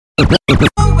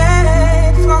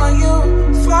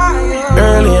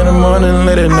Early in the morning,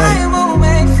 late at night.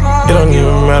 It don't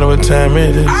even matter what time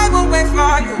it is.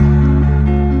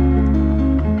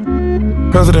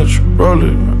 Presidential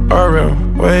roller,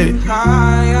 RM, wait.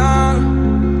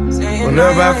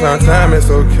 Whenever I find time, it's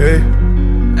okay.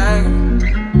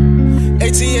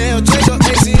 ATL, Jacob.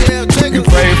 You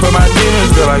pray for my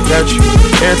demons, girl, I got you.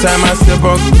 Every time I step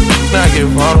up, I get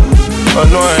vulnerable.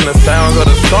 Annoying the sounds of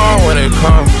the storm when it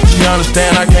comes. She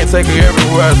understand I can't take her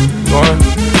everywhere I'm going.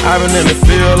 I've been in the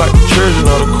field like the children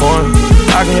of the corn.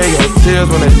 I can hear your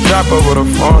tears when they drop over the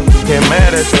phone. Get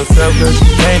mad at yourself cause you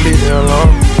can't leave me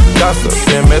alone. Gossip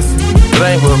and messy, it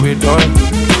ain't what we doing.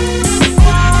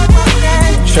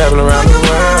 Travel around the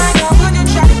world,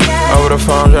 over the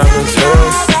phone dropping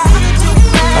tears.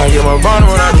 I get my bond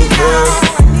when I do pills.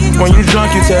 When you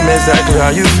drunk you tell me exactly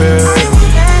how you feel.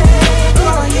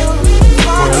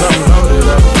 When I'm loaded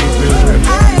I keep it real.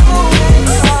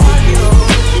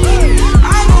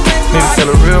 Need to tell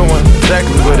a real one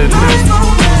exactly what it is.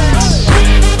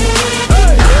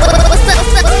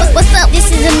 What's up? This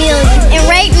is Amelia. And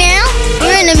right now,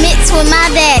 we're in the mix with my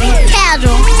daddy.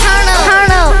 Casual. Turn up.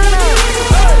 Turn up.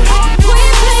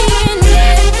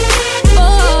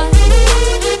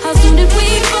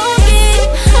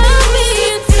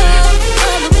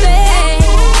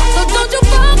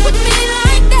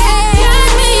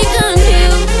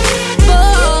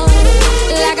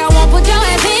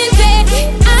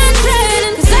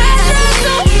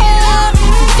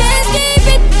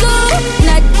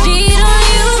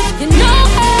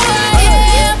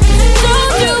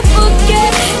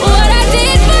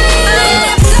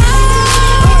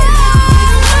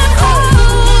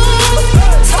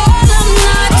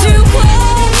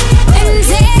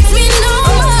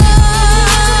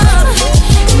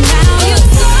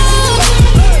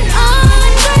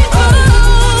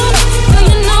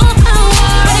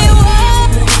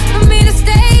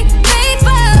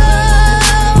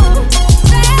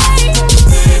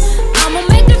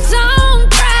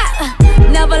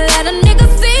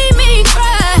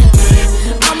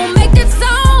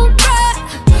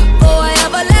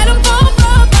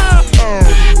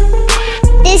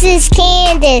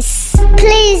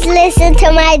 Please listen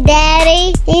to my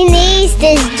daddy. He needs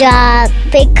this job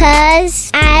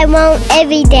because I want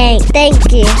everything.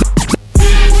 Thank you.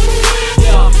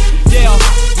 Yeah.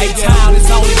 A-Town is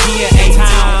on again.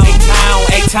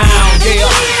 A-Town, yeah.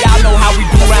 Y'all know how we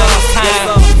do around this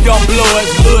time. Young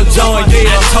bloods, Lil Jon, yeah.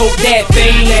 I told that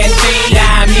thing,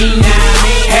 yeah, I mean.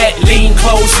 Hat lean,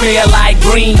 clothes smell like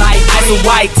green. Ice and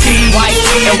white tea,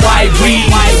 and white weed.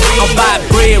 I'm about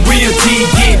bread, real tea,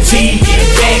 get tea.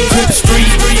 Back to the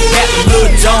street, back to Lil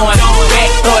Jon.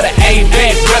 Back for the A,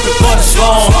 back reppin' for the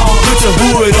slum. Put your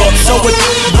hood up, show it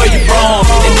where you from.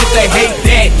 And if they hate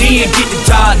that, then get the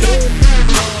job.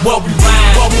 What we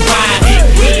rhyme, it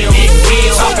will.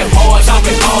 Talking hard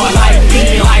like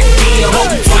Bill.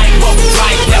 What we drink,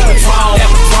 that we draw.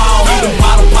 Keep the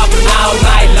bottle poppin' all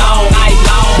night long.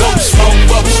 What we smoke,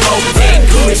 that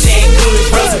good.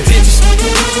 Presidential,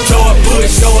 George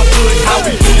Bush. How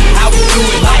we do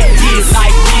it like this.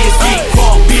 Big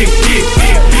car, big.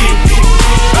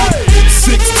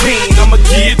 16, I'ma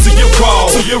give it to you raw.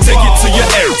 Take it to your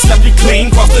air, slap you clean,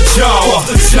 cross the jaw.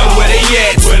 Now where they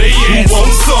at? Who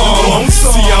want some?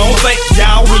 See, I don't think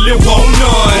y'all really want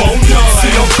none.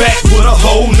 See, I'm back with a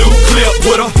whole new clip,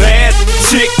 with a bad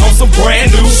chick on some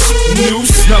brand new news.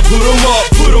 Now put 'em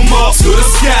up to the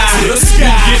sky.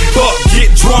 Get bucked, get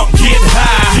drunk, get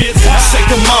high. Shake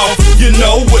 'em off, you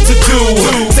know what to do.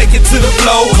 Take it to the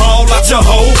floor, call out your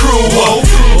whole crew.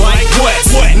 Like what?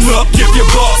 Look, if you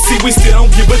buck, see we still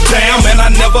don't give a damn. And I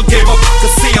never gave up,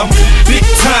 cause see I'm big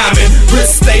timing.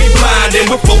 Wrist stay blinding,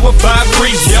 before a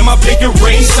 5-3, yeah, my pinky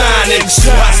ring shining.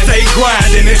 I stay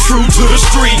grinding and true to the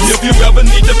streets. If you ever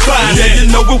need to find it, you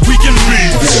know what we can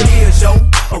read. Here's yo,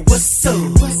 what's up?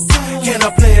 Can I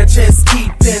play a chess,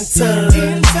 keep in touch?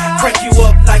 Crank you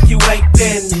up like you ain't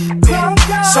been.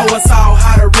 Show us all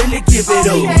how to really give it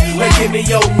up. Well, give me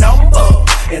your number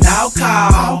and I'll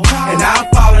call, and I'll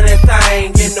follow that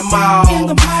thing in the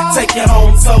mall. Take you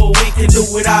home so we can do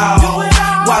it all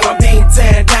while I'm being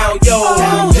tan down, yo.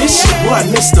 This your boy,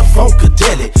 Mr.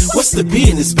 Funkadelic. What's the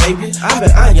business, baby? I've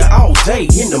been on you all day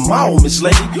in the mall, Miss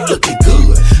Lady. You looking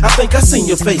good. I think I seen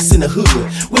your face in the hood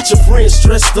with your friends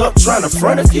dressed up, trying to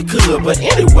front if you could. But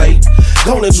anyway,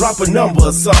 gonna drop a number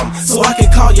or something so I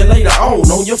can call you later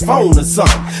on your phone or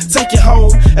something. Take you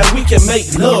home and we can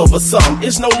make love or something.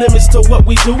 It's no limits to what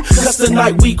we do, cause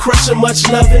tonight we crushing much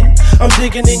loving. I'm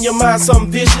digging in your mind something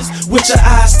vicious, with your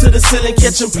eyes to the ceiling,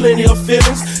 catching plenty of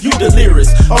feelings. You delirious,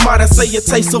 or might I say you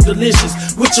taste so delicious,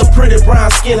 with your pretty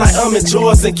brown skin like almond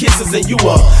joys and kisses. And you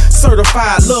a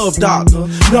certified love doctor,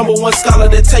 #1 scholar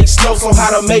that takes notes on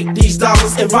how to make these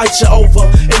dollars. Invite you over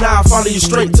and I'll follow you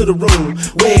straight to the room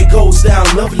where it goes down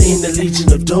lovely in the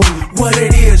Legion of Doom. What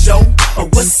it is, yo, or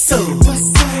what's up?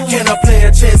 Can a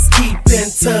player just keep in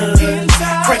touch?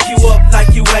 Crank you up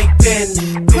like you ain't been.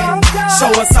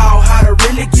 Show us all how to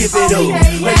really give it up.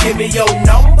 Well, give me your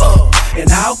number and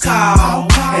I'll call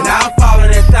and I'll follow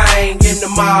that thing in the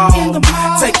mall.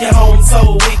 Take you home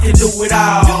so we can do it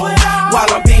all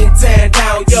while I'm being teared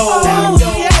down, yo.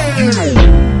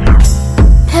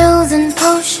 Pills and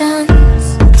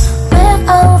potions, we're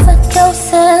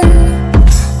overdosing.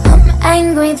 I'm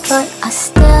angry but I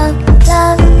still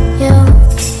love you.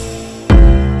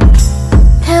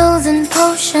 Pills and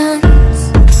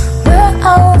potions, we're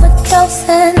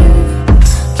overdosing.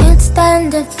 Can't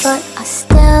stand it but I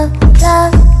still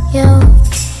love you.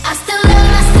 I still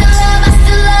love, I still love, I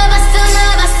still love, I still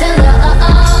love, I still love.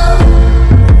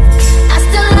 I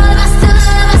still love, I still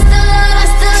love, I still love, I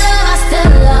still love, I still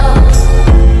love.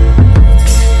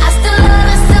 I still love, I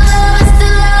still love, I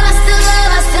still love, I still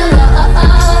love, I still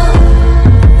love.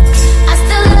 I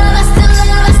still love, I still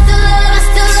love, I still love, I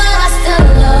still love, I still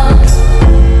love.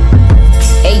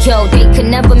 Hey yo, they could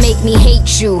never make me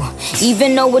hate you.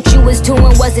 Even though what you was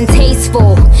doing wasn't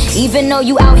tasteful. Even though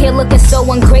you out here looking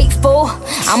so ungrateful,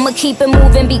 I'ma keep it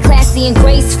moving, be classy and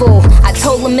graceful. I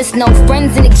told them it's no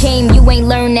friends in the game, you ain't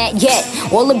learned that yet.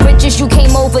 All the bridges you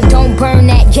came over, don't burn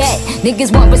that yet.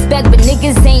 Niggas want respect, but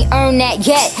niggas ain't earned that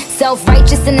yet.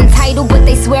 Self-righteous and entitled, but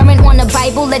they swearing on the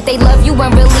Bible that they love you,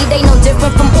 and really they no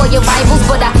different from all your rivals.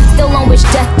 But I still don't wish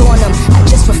death on them, I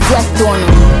just reflect on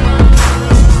them.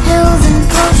 Pills and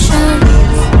potions,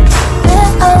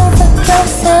 they're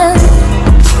overdosing.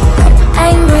 I'm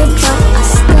angry but I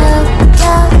still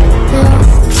love you.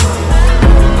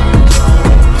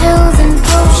 Pills and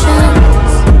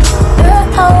potions, we're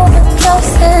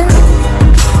overdosing.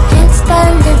 Can't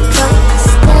stand it but I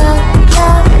still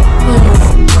love you.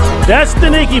 That's the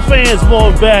Nikki fans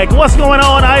more back. What's going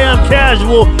on? I am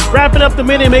Casual. Wrapping up the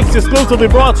mini mix exclusively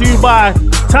brought to you by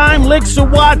Time Elixir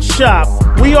Watch Shop.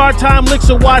 We are Time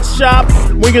Elixir Watch Shop.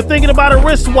 When you're thinking about a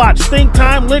wristwatch, think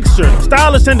Time Elixir.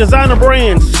 Stylish and designer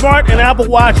brands, smart and Apple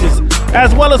watches,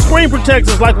 as well as screen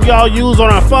protectors like we all use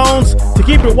on our phones to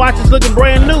keep your watches looking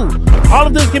brand new. All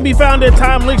of this can be found at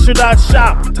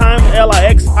timeelixir.shop. Time,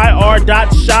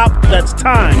 L-I-X-I-R.shop. That's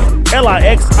Time,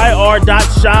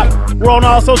 L-I-X-I-R.shop. We're on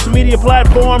all social media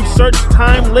platforms. Search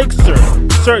Time Elixir.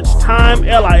 Search Time,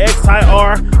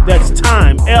 L-I-X-I-R. That's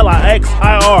Time,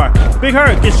 L-I-X-I-R. Big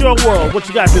Hurt, it's your world. What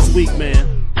you got this week, man?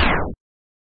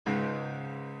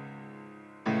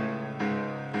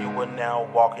 You are now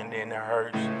walking into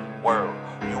Hurt's world.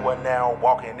 You are now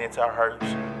walking into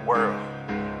Hurt's world.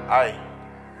 Aye.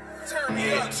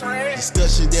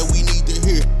 Discussion that we need to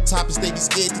hear. Topics they be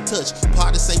scared to touch.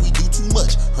 Parties say we do too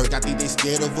much. Hurt, I think they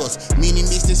scared of us. Meaning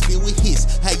this is filled with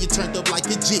hits. How you turned up like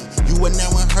a jit. You are now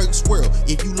in Hurt's world.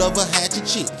 If you love her, had your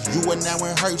chick. You are now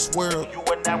in Hurt's world. You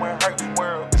are now in Hurt's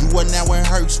world. You are now in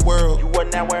Hurt's world. You are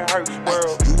now in Hurt's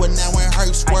world. You are now in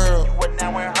Hurt's world. You are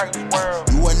now in Hurt's world.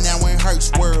 You are now in Hurt's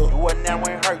world. You are now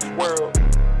in Hurt's world.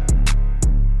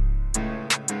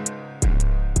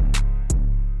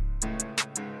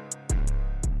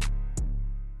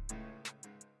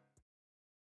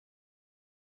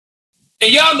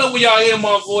 And y'all know when y'all hear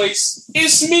my voice,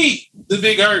 it's me, the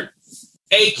Big Hurt,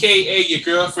 a.k.a. your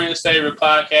girlfriend's favorite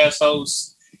podcast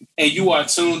host, and you are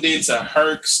tuned into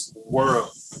Hurt's World.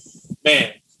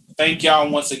 Man, thank y'all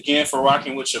once again for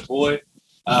rocking with your boy.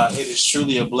 It is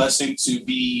truly a blessing to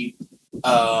be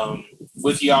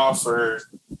with y'all for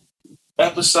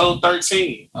episode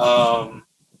 13. I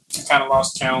kind of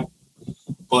lost count,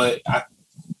 but I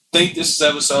think this is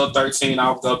episode 13.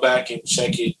 I'll go back and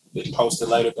check it and post it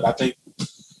later, but I think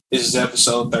this is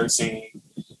episode 13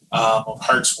 of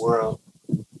Hurt's World.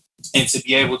 And to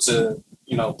be able to,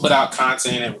 put out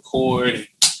content and record, and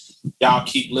y'all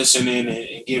keep listening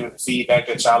and giving the feedback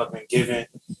that y'all have been giving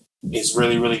is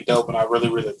really, really dope. And I really,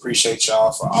 really appreciate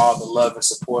y'all for all the love and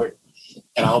support.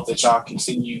 And I hope that y'all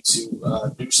continue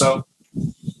to do so.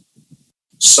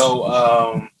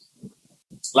 So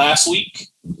last week,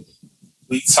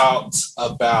 we talked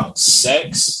about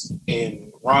sex and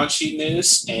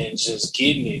raunchiness and just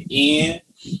getting it in.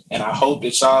 And I hope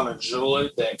that y'all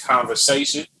enjoyed that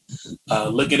conversation.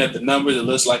 Looking at the numbers, it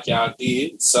looks like y'all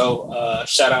did. So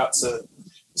shout out to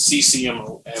Cece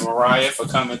and Mariah for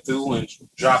coming through and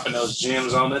dropping those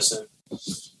gems on us and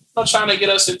trying to get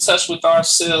us in touch with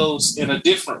ourselves in a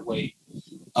different way,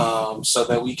 so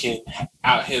that we can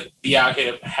be out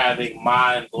here having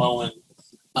mind-blowing,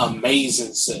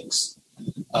 amazing sex,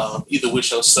 either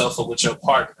with yourself or with your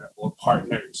partner or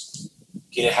partners.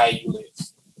 Get it how you live.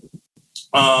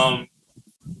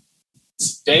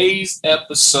 Today's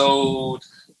episode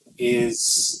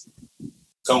is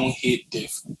gonna hit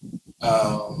different.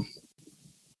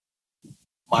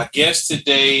 My guest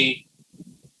today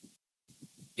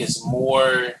is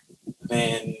more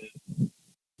than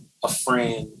a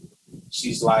friend.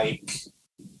 She's like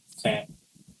family.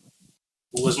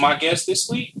 Who was my guest this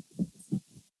week?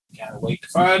 Gotta wait to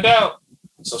find out.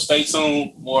 So stay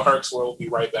tuned. More Herc's World. We'll be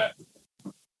right back.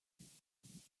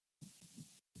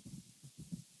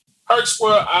 Herc's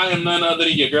World. I am none other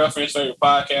than your girlfriend's favorite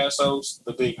podcast host,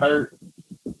 The Big Herc.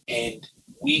 And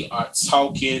we are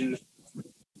talking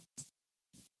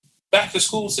back to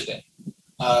school today.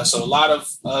 So a lot of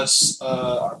us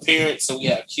are parents and we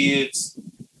have kids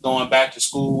going back to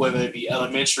school, whether it be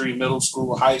elementary, middle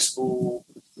school, high school.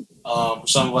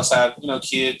 Some of us have,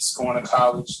 kids going to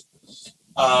college.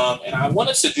 And I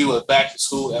wanted to do a back to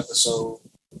school episode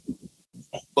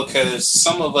because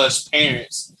some of us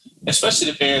parents,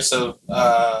 especially the parents of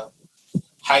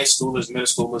high schoolers, middle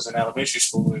schoolers, and elementary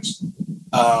schoolers,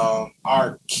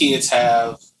 our kids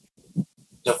have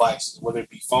devices, whether it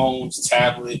be phones,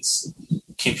 tablets,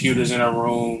 computers in a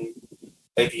room.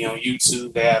 They be on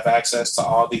YouTube. They have access to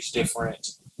all these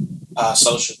different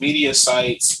social media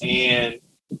sites, and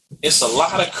it's a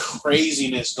lot of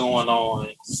craziness going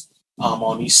on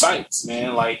these sites,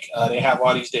 man. Like they have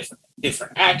all these different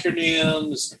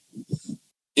acronyms,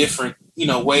 different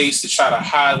ways to try to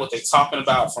hide what they're talking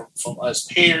about from us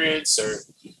parents, or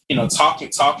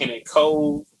talking in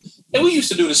code. And we used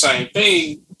to do the same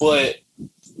thing, but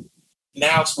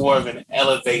now it's more of an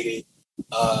elevated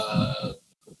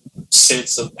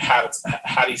sense of how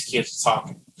these kids are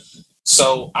talking.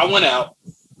 So I went out,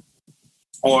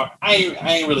 or I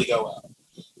ain't really go out.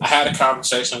 I had a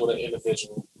conversation with an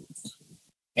individual,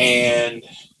 and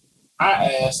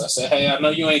I said, hey, I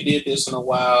know you ain't did this in a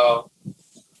while,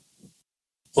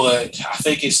 but I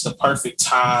think it's the perfect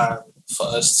time for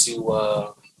us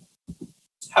to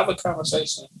have a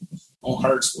conversation on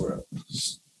Herc's World.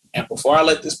 And before I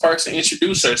let this person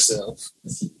introduce herself,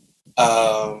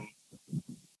 we'll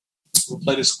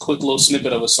play this quick little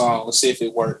snippet of a song. Let's see if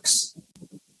it works.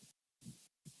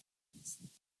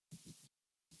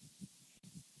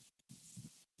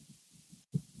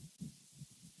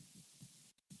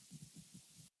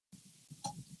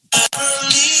 Never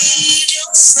leave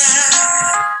your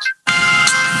side.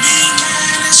 Me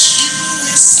minus you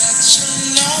is such a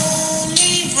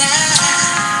lonely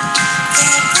ride.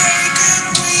 The breakup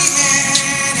we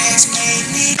had has made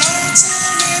me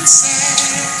lonesome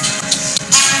inside.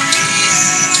 I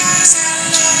realize I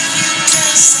love you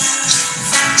 'cause I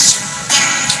want you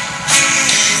back.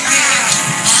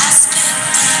 I spent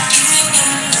the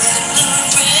evening with the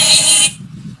rain.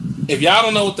 If y'all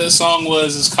don't know what that song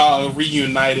was, it's called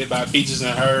Reunited by Peaches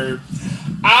and Herb.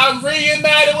 I'm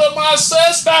reunited with my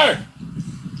sister.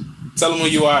 Tell them who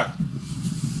you are.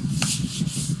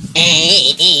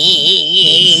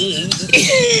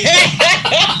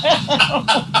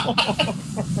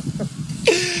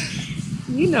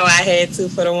 You know I had to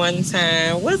for the one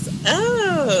time. What's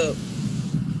up?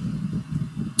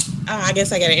 Oh, I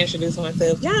guess I gotta introduce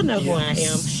myself. Y'all know who I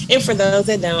am. And for those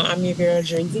that don't, I'm your girl,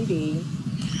 Drizzy D.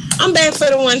 I'm back for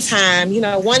the one time,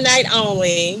 one night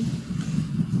only.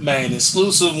 Man,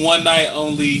 exclusive one night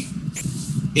only.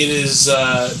 It is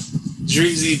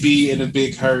Drizzy B and the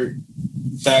Big Herc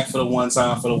back for the one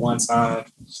time.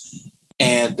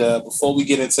 And before we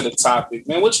get into the topic,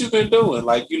 man, what you been doing?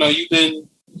 Like, you've been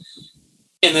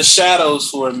in the shadows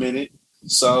for a minute.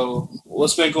 So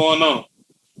what's been going on?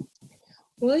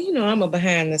 Well, I'm a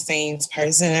behind the scenes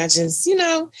person. I just,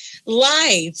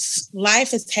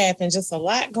 life has happened, just a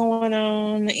lot going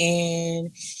on.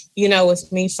 And,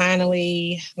 with me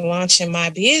finally launching my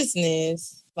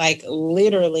business, like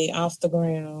literally off the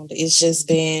ground, it's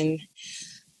been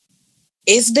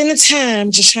a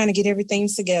time just trying to get everything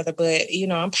together. But,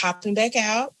 I'm popping back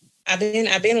out. I've been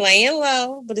laying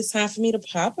low, but it's time for me to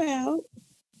pop out.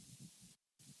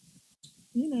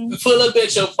 Pull up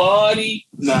at your party.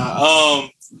 Nah.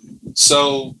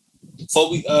 So before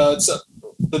we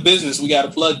the business, we got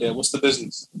to plug that. What's the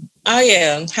business? Oh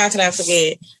yeah, how could I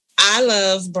forget? I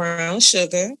love brown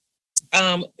sugar.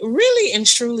 Really and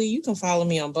truly, you can follow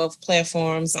me on both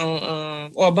platforms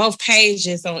on or both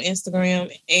pages on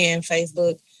Instagram and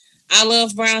Facebook. I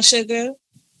love brown sugar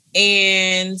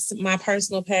and my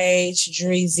personal page,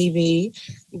 DreeZB.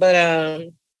 But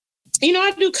I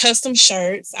do custom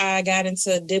shirts. I got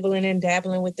into dibbling and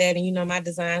dabbling with that, and my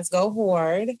designs go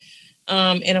hard.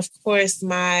 And of course,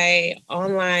 my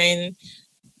online.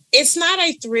 It's not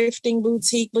a thrifting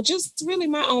boutique, but just really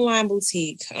my online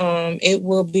boutique. It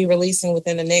will be releasing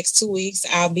within the next 2 weeks.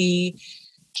 I'll be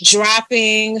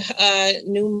dropping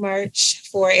new merch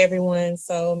for everyone.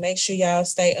 So make sure y'all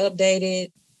stay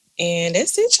updated. And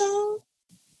that's it, y'all.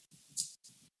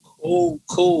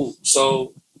 Cool.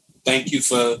 So thank you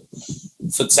for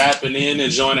tapping in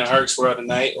and joining Herc's World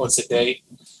tonight or today.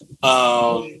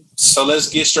 So let's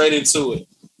get straight into it.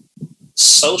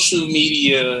 Social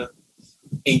media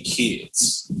and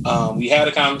kids. We had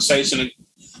a conversation,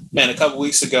 a couple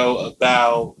weeks ago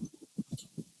about,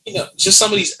 just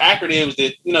some of these acronyms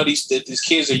that, these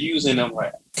kids are using. I'm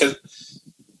like, because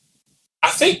I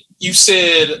think you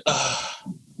said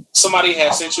somebody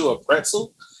had sent you a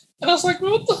pretzel, and I was like,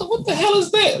 what the hell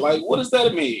is that? Like, what does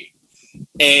that mean?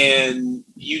 And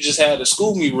you just had to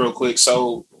school me real quick.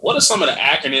 So what are some of the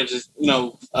acronyms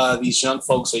that, these young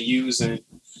folks are using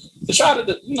to try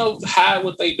to, hide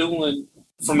what they doing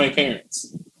from their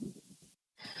parents?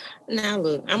 Now,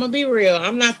 look, I'm going to be real.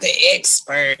 I'm not the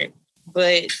expert,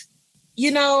 but,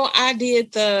 I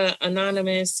did the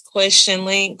anonymous question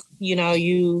link.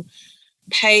 You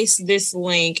paste this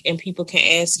link and people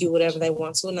can ask you whatever they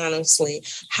want to anonymously.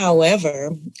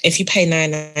 However, if you pay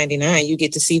 $9.99, you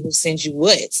get to see who sends you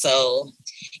what. So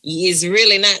it's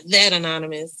really not that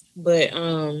anonymous. But,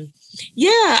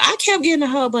 I kept getting a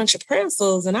whole bunch of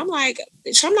pretzels, and I'm like,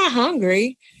 bitch, I'm not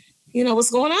hungry.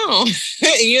 What's going on?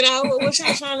 What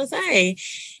y'all trying to say?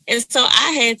 And so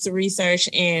I had to research,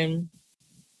 and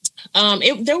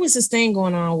there was this thing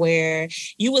going on where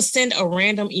you would send a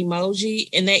random emoji,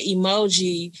 and that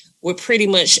emoji would pretty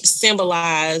much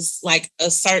symbolize like a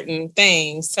certain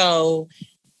thing. So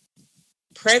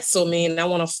pretzel mean I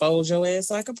want to fold your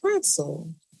ass like a pretzel.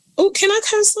 Oh, can I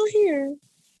curse on here?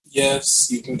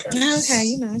 Yes, you can curse.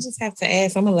 Okay, I just have to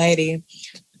ask. I'm a lady.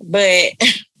 But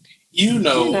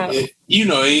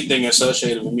anything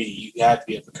associated with me, you have to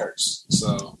be able to curse.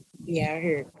 So yeah, I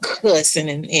hear cussing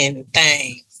and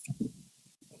things.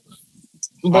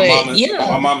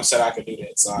 My mama said I could do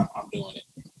that, so I'm doing it.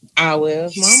 I will.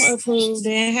 If mama approved,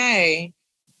 then hey.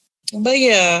 But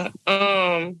yeah,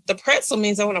 the pretzel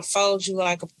means I want to fold you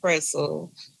like a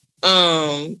pretzel.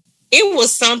 It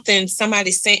was something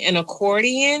somebody sent an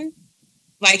accordion,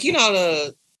 like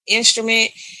the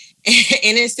instrument.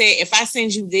 And it said, if I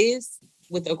send you this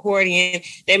with accordion,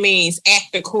 that means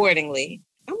act accordingly.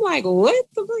 I'm like, what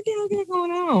the fuck y'all got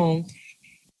going on?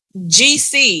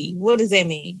 GC, what does that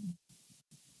mean?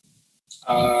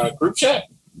 Group chat.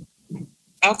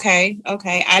 Okay.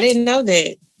 I didn't know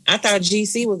that. I thought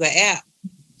GC was an app.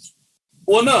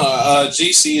 Well, no,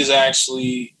 GC is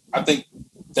actually, I'm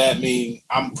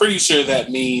pretty sure that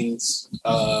means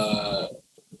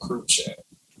group chat.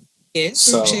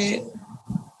 Yes, group chat.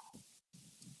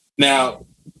 Now,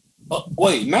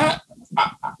 wait,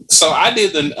 so I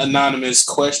did the anonymous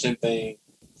question thing.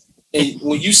 And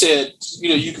when you said,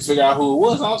 you can figure out who it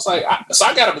was, I was like,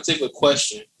 I got a particular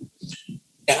question.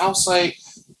 And I was like,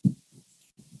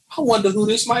 I wonder who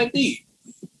this might be.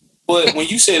 But when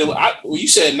you said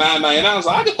 $9.99, I was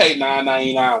like, I could pay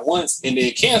 $9.99 once and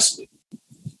then cancel it.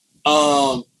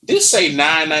 This say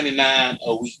 $9.99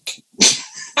 a week.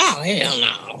 Oh, hell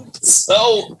no.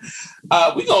 So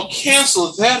we're going to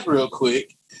cancel that real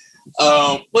quick.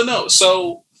 But no,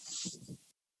 so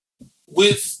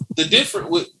with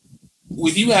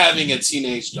you having a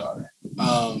teenage daughter,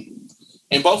 and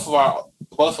we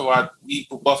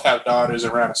both have daughters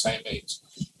around the same age,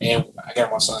 and I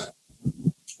got my son.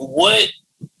 What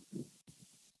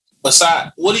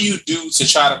do you do to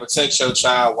try to protect your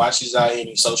child while she's out here in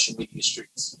these social media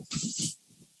streets?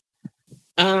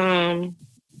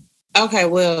 Okay,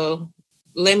 well,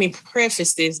 let me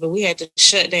preface this, but we had to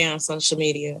shut down social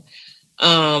media.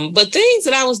 But things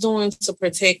that I was doing to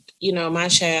protect, my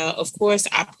child, of course,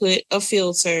 I put a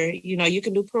filter, you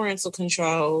can do parental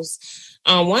controls.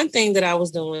 One thing that I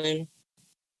was doing,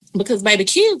 because baby,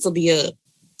 kids will be up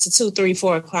to 2, 3,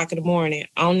 4 o'clock in the morning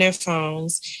on their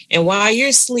phones. And while you're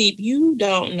asleep, you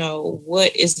don't know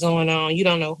what is going on. You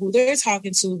don't know who they're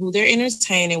talking to, who they're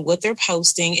entertaining, what they're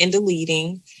posting and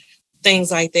deleting, things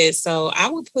like that. So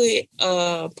I would put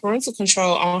parental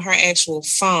control on her actual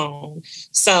phone.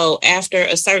 So after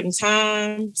a certain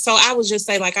time, so I would just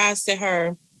say, like, I set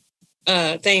her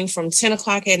thing from 10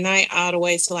 o'clock at night all the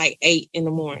way to like 8 in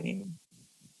the morning.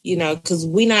 You know, because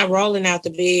we not rolling out the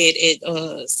bed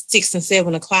at 6 and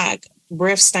 7 o'clock,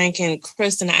 breath stinking,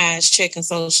 crust in the eyes, checking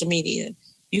social media.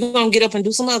 You're going to get up and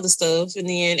do some other stuff. And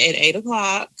then at 8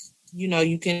 o'clock, you know,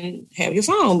 you can have your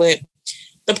phone. But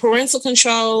the parental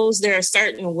controls, there are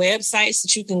certain websites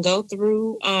that you can go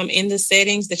through in the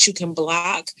settings that you can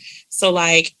block. So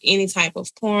like any type of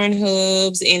porn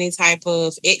hubs, any type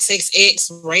of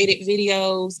XXX rated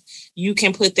videos, you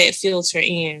can put that filter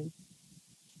in.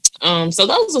 So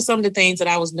those are some of the things that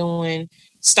I was doing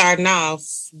starting off.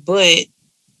 But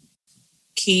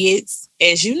kids,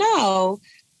 as you know,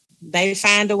 they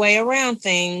find a way around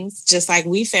things, just like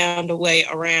we found a way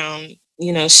around,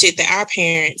 you know, shit that our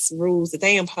parents, rules that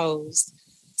they imposed.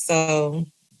 So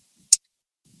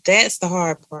that's the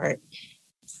hard part.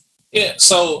 Yeah.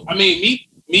 So, I mean,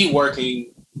 me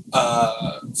working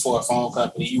for a phone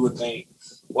company, you would think,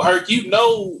 well, Herc, you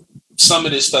know some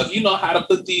of this stuff. You know how to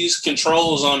put these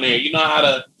controls on there. You know how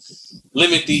to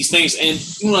limit these things. And,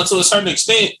 you know, to a certain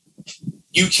extent,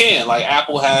 you can. Like,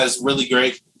 Apple has really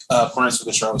great parental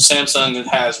controls. Samsung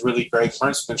has really great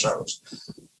parental controls.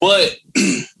 But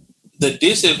the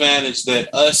disadvantage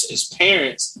that us as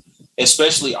parents,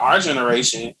 especially our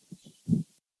generation,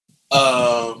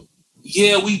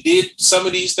 yeah, we did some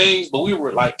of these things, but we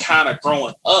were like kind of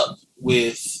growing up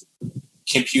with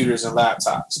computers and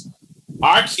laptops.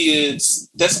 Our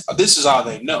kids, this is all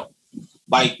they know.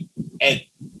 Like, and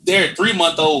they're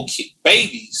 3-month-old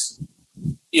babies,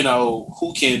 you know,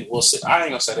 who can, well, I ain't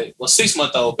gonna say that, well,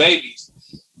 6-month-old babies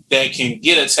that can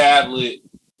get a tablet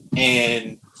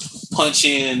and punch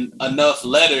in enough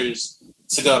letters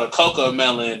to go to Coco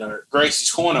Melon or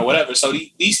Gracie's Corner or whatever. So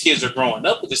these kids are growing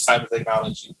up with this type of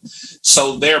technology.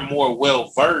 So they're more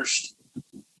well-versed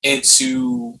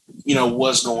into, you know,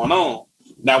 what's going on.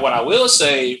 Now, what I will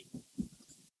say,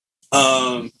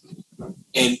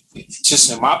 and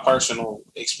just in my personal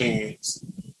experience,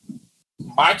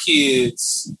 my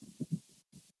kids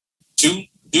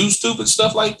do stupid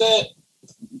stuff like that,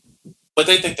 but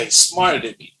they think they're smarter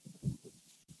than me.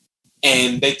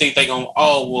 And they think they're going,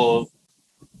 oh, well,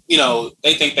 you know,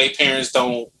 they think their parents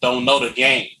don't know the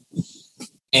game.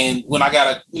 And when I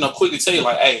gotta, you know, quickly tell you,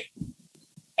 like,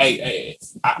 hey,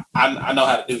 I know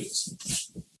how to do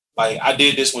this. Like, I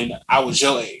did this when I was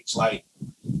your age. Like,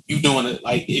 you doing it.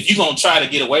 Like, if you're gonna try to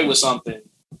get away with something,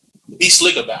 be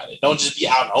slick about it. Don't just be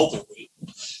out in the open with it.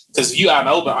 Because if you out in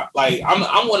the open, like,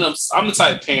 I'm one of them. I'm the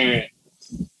type of parent.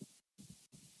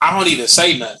 I don't even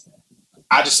say nothing.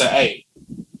 I just say, hey,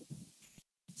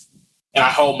 and I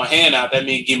hold my hand out. That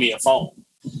means give me a phone.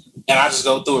 And I just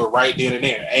go through it right then and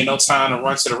there. Ain't no time to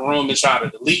run to the room and try to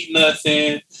delete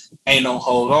nothing. Ain't no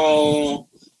hold on.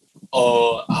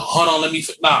 Or hold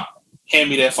on, hand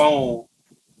me that phone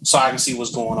so I can see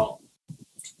what's going on.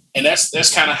 And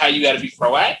that's kind of how you got to be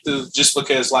proactive. Just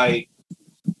because, like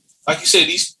you said,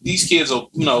 these kids will,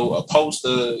 you know,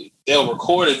 they'll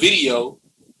record a video,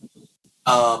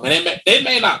 and they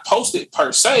may not post it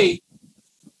per se,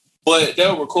 but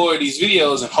they'll record these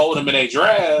videos and hold them in their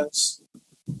drafts,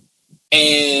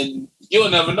 and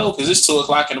you'll never know because it's 2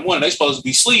 o'clock in the morning. They're supposed to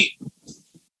be asleep,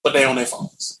 but they're on their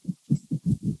phones.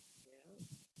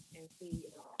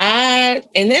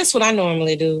 And that's what I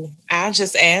normally do. I'll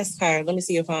just ask her, let me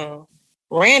see your phone,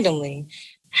 randomly.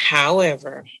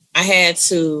 However, I had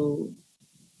to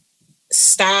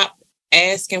stop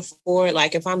asking for it.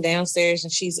 Like, if I'm downstairs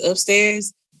and she's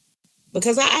upstairs,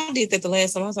 because I did that the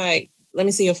last time. I was like, let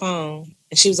me see your phone.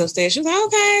 And she was upstairs. She was like,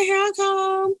 okay, here I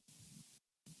come.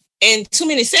 And too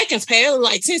many seconds passed,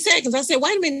 like 10 seconds. I said,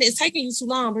 wait a minute, it's taking you too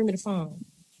long. Bring me the phone.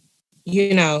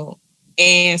 You know,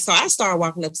 and so I started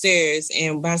walking upstairs.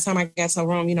 And by the time I got to her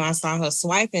room, you know, I saw her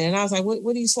swiping. And I was like,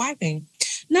 what are you swiping?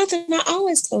 Nothing. I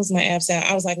always close my apps out.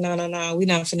 I was like, no, we're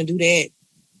not finna do that.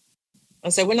 I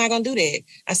said, we're not going to do that.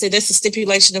 I said, that's a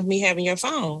stipulation of me having your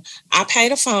phone. I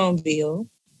paid a phone bill.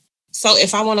 So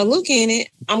if I want to look in it,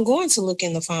 I'm going to look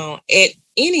in the phone at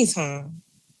any time,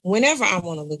 whenever I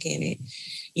want to look in it.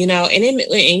 You know, and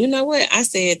you know what? I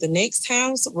said the next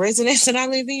house, residence that I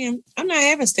live in, I'm not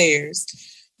having stairs.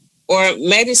 Or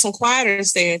maybe some quieter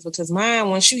stairs, because mine,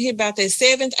 once you hit about that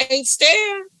 7th, 8th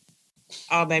stair,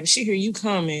 oh, baby, she hear you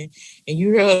coming and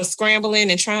you're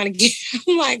scrambling and trying to get,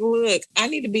 I'm like, look, I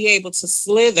need to be able to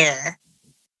slither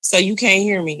so you can't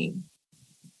hear me.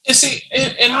 And see,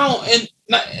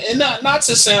 not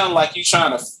to sound like you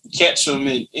trying to catch them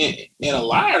in a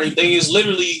lie or anything, is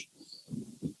literally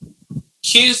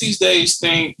kids these days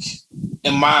think,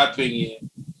 in my opinion,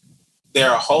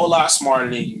 they're a whole lot smarter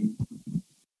than you.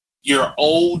 You're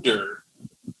older,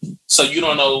 So you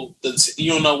don't know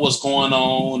what's going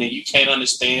on, and you can't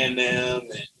understand them,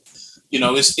 and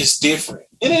it's different,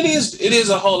 and it is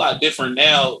a whole lot different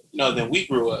now, than we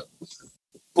grew up.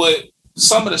 But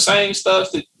some of the same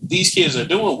stuff that these kids are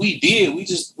doing, we did. We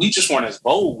just weren't as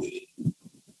bold with it.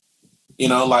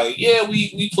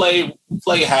 We play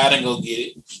hide and go get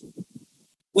it.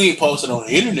 We ain't posted on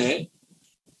the internet.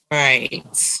 Right.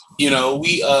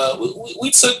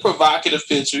 We took provocative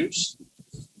pictures,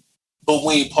 but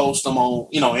we ain't post them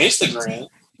on, Instagram.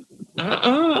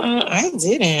 I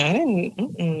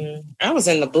didn't. I was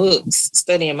in the books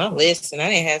studying my list, and I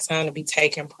didn't have time to be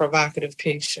taking provocative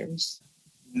pictures.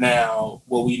 Now,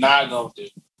 what we not gonna do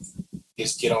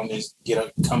is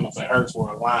come up and hurt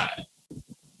for a line.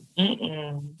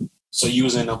 So you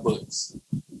was in the books.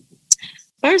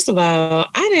 First of all,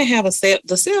 I didn't have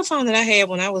the cell phone that I had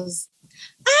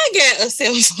I got a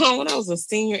cell phone when I was a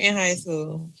senior in high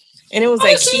school, and it was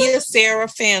a Kia Sarah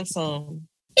Phantom.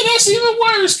 And that's even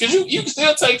worse because you can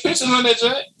still take pictures on that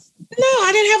jet. No,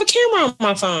 I didn't have a camera on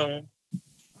my phone.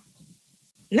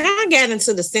 Now I got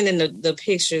into the sending the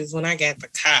pictures when I got to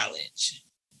college.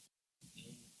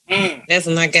 That's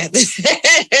when I got the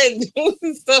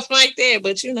stuff like that.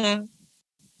 But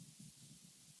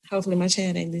hopefully my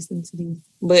child ain't listening to these.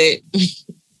 But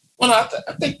well,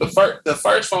 I think the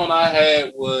first phone I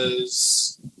had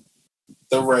was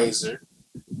the Razor.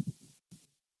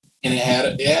 And it had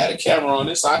a camera on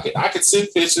it, so I could send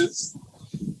pictures.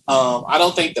 I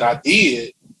don't think that I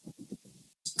did,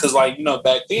 because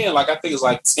back then, I think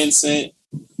it's 10 cents,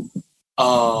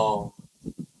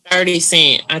 30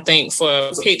 cents, I think, for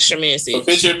a picture message. For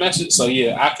picture message, so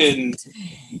yeah, I couldn't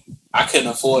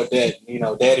afford that.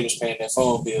 Daddy was paying that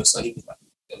phone bill, so he was like,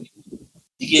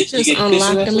 "You just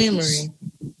unlocked the memory.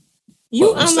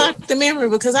 You unlocked the memory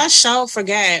because I sure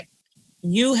forgot."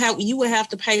 You would have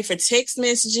to pay for text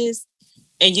messages,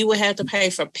 and you would have to pay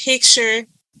for picture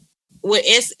with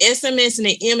SMS and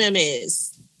the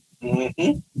MMS.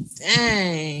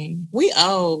 Dang, we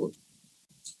old.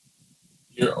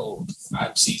 You're old.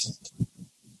 I'm seasoned.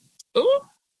 Oh,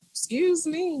 excuse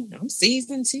me. I'm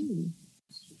seasoned too.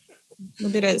 A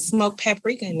little bit of smoked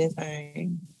paprika in this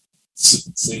thing.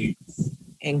 See,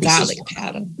 and garlic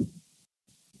powder.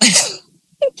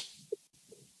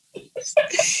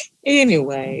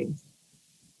 Anyway,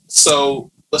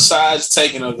 so besides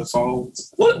taking of the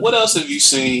phones, what else have you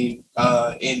seen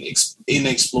in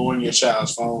exploring your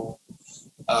child's phone?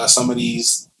 Some of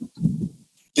these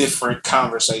different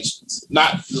conversations.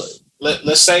 Not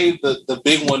let's save the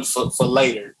big one for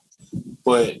later.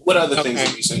 But what other things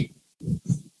have you seen?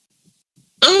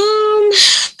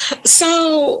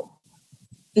 So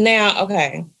now,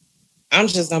 I'm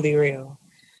just gonna be real.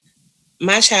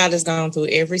 My child has gone through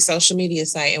every social media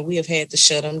site, and we have had to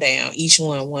shut them down, each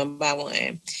one by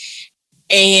one.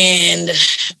 And,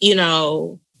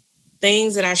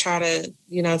 things that I try to,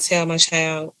 tell my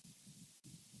child,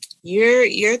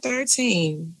 you're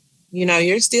 13,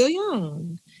 you're still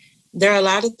young. There are a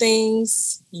lot of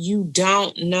things you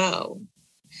don't know.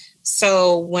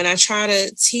 So when I try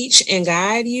to teach and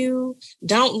guide you,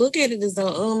 don't look at it as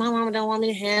though, oh, my mama don't want me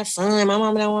to have fun. My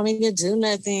mama don't want me to do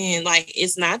nothing.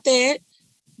 It's not that.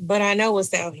 But I know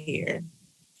what's out here.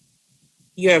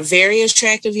 You're a very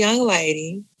attractive young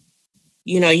lady.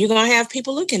 You're going to have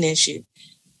people looking at you.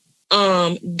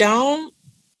 Don't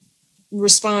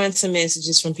respond to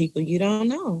messages from people you don't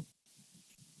know.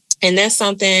 And that's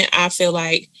something I feel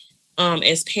like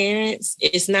as parents,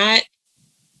 it's not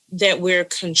that we're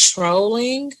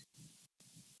controlling,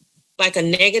 like a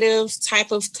negative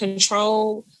type of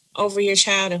control over your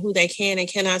child and who they can and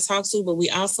cannot talk to, but we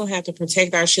also have to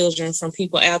protect our children from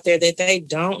people out there that they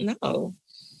don't know.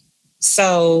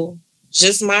 So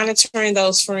just monitoring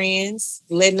those friends,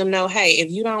 letting them know, hey,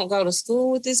 if you don't go to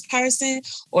school with this person,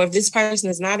 or if this person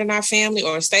is not in our family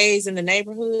or stays in the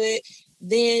neighborhood,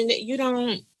 then you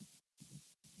don't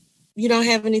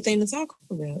have anything to talk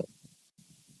about.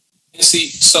 And see,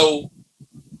 so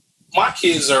my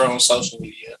kids are on social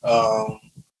media.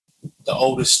 The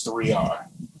oldest 3 are.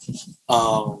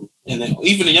 And then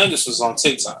even the youngest was on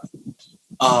TikTok.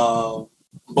 But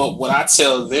what I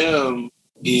tell them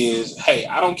is, hey,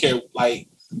 I don't care. I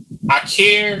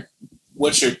care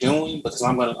what you're doing because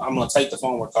I'm gonna take the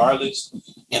phone regardless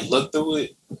and look through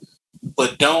it.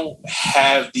 But don't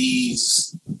have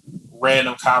these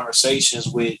random conversations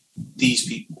with these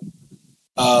people.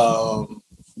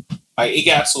 It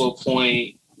got to a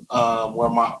point where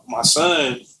my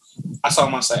son, I saw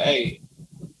him, I said, hey,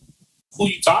 who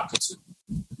you talking to?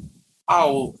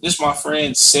 Oh, this is my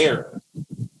friend Sarah.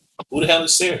 Who the hell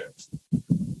is Sarah?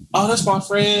 Oh, that's my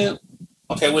friend.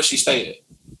 Okay, where she stay at?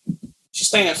 She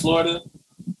stay in Florida.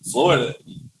 Florida.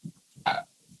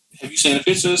 Have you seen a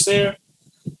picture of Sarah?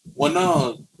 Well,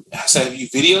 no. I said, have you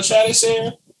video chatted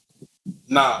Sarah?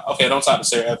 Nah. Okay, don't talk to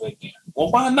Sarah ever again.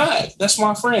 Well, why not? That's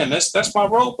my friend. That's my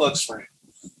Roblox friend.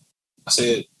 I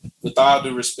said, with all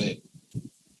due respect,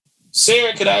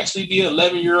 Sarah could actually be an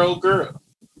 11-year-old girl.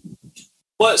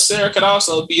 But Sarah could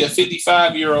also be a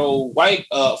 55-year-old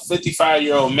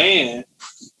 55-year-old man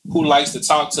who likes to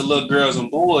talk to little girls and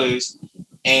boys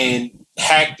and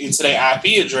hack into their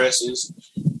IP addresses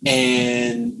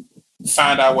and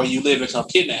find out where you live and come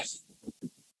kidnap you.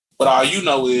 But all you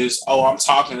know is, oh, I'm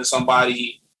talking to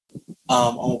somebody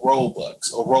on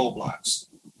Roblox.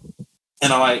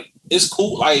 And I'm like, it's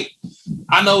cool. Like,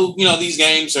 I know, these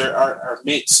games are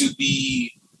meant to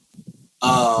be,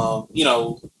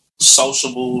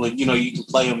 sociable and, you can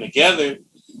play them together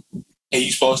and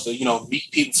you're supposed to, meet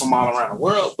people from all around the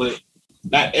world, but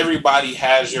not everybody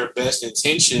has your best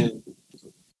intention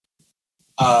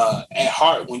at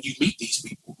heart when you meet these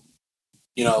people.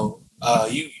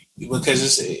 Because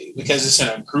it's in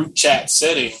a group chat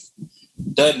setting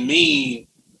doesn't mean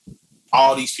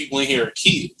all these people in here are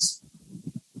kids.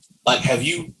 Like,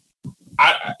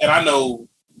 I know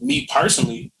me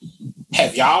personally,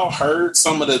 have y'all heard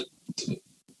some of the,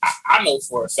 I know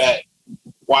for a fact,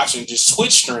 watching just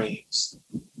Twitch streams,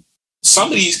 some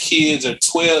of these kids are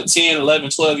 10,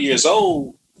 11, 12 years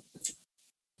old,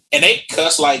 and they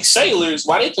cuss like sailors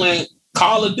while they playing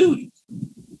Call of Duty.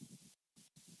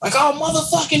 Like, I'll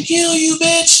motherfucking kill you,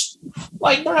 bitch.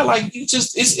 Like, bro, like, you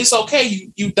just, it's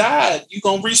okay. You died. You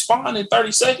gonna respawn in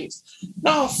 30 seconds.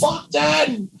 No, fuck that.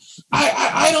 And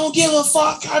I don't give a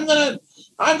fuck. I'm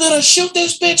gonna shoot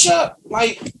this bitch up.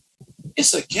 Like,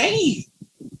 it's a game.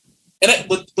 And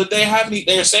but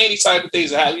they're saying these type of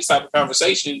things, have these type of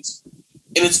conversations,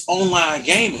 and it's online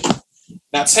gaming.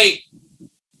 Now take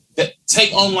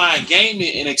online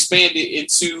gaming and expand it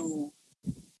into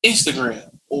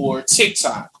Instagram or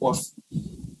TikTok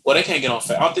they can't get on.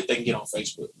 I don't think they can get on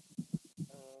Facebook.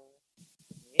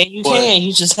 And you can.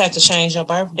 You just have to change your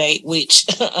birth date, which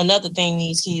another thing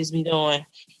these kids be doing.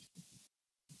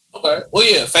 Okay. Well,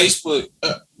 yeah, Facebook.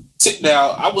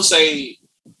 Now, I would say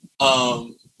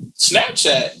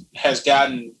Snapchat has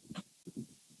gotten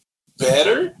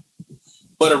better,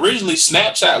 but originally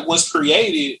Snapchat was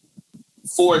created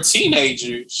for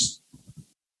teenagers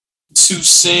to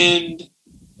send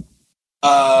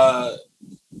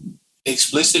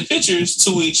explicit pictures to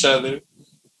each other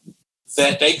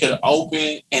that they could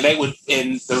open, and they would.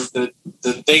 And the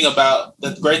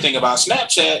great thing about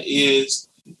Snapchat is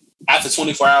after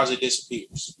 24 hours it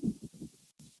disappears.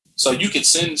 So you could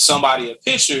send somebody a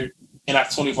picture, and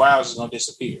after 24 hours it's gonna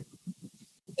disappear,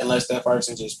 unless that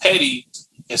person just petty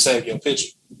and save your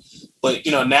picture. But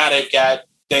now they've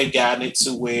gotten it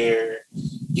to where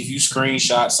if you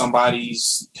screenshot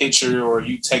somebody's picture or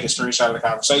you take a screenshot of the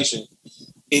conversation,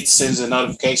 it sends a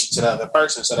notification to the other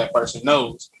person so that person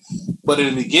knows. But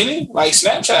in the beginning, like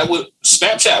Snapchat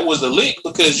was the lick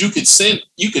because you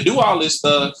could do all this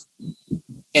stuff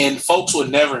and your folks would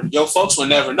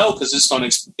never know because it's going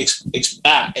to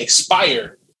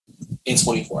expire in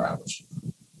 24 hours.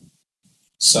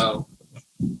 So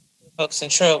folks in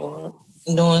trouble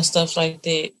doing stuff like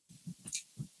that.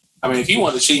 I mean, if you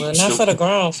want to cheat, well, not for the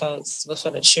grown folks, but for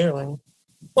the children.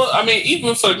 Well, I mean,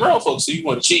 even for the grown folks, if you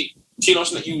want to cheat on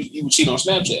you would cheat on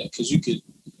Snapchat because you could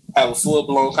have a full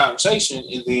blown conversation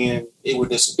and then it would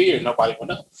disappear and nobody would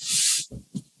know.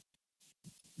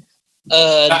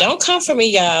 Don't come for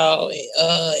me, y'all.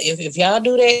 If y'all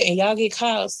do that and y'all get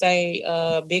caught, say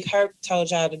Big Herc told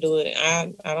y'all to do it.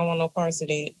 I don't want no parts of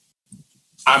that.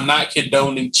 I'm not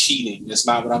condoning cheating. That's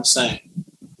not what I'm saying.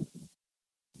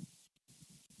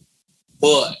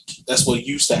 But that's what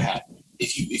used to happen.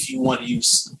 If you want to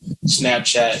use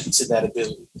Snapchat to that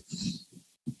ability,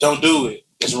 don't do it.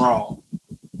 It's wrong.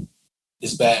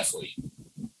 It's bad for you.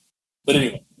 But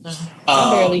anyway,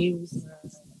 I barely use.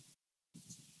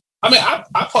 I mean,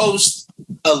 I post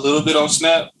a little bit on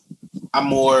Snap. I'm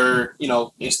more,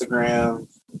 Instagram,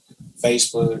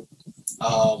 Facebook,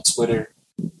 Twitter,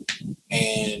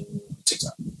 and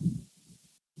TikTok.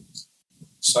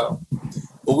 So,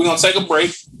 but we're gonna take a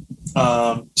break.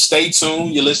 Stay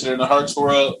tuned. You're listening to Herc's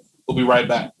World. We'll be right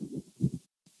back.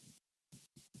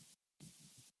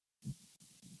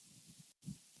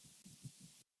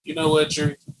 You know what,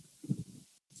 Drew?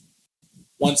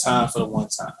 One time for the one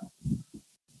time.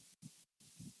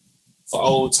 For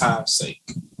old time's sake.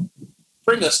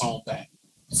 Bring us on back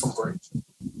from break.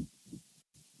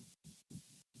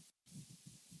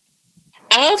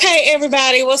 Okay,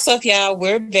 everybody. What's up, y'all?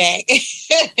 We're back.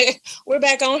 We're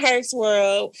back on Herc's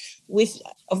World. with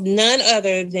of none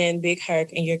other than Big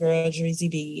Herc and your girl Drizzy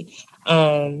B.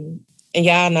 And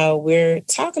y'all know we're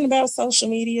talking about social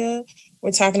media.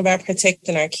 We're talking about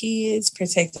protecting our kids,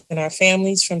 protecting our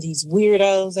families from these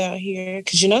weirdos out here,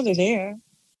 because you know they're there.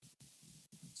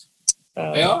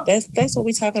 So They are. that's what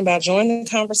we're talking about. Join the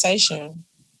conversation.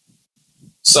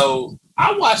 So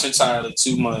I watch entirely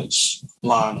too much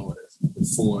Law and Order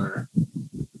for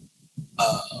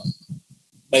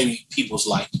maybe people's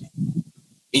liking.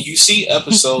 And you see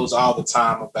episodes all the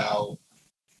time about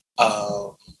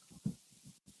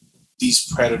these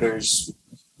predators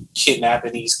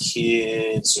kidnapping these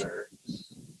kids, or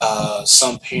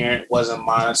some parent wasn't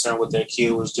monitoring what their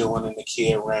kid was doing and the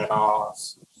kid ran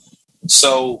off.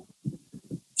 So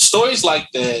stories like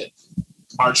that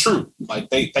are true. Like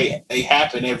they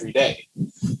happen every day.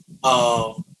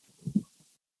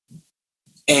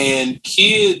 And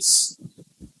kids,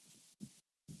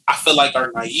 I feel like,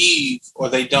 are naive, or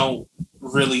they don't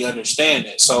really understand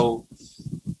it. So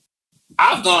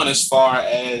I've gone as far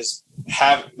as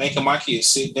making my kids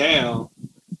sit down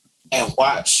and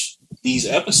watch these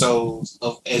episodes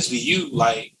of SVU.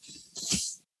 Like,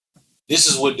 this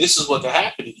is what could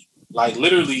happen to you. Like,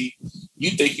 literally,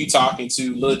 you think you're talking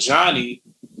to little Johnny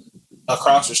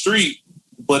across the street,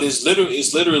 but it's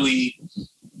literally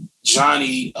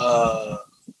Johnny,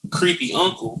 creepy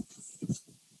uncle,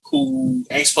 who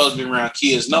ain't supposed to be around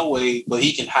kids no way, but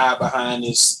he can hide behind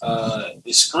this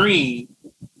screen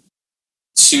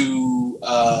to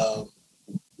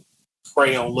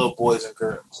prey on little boys and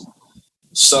girls.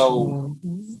 So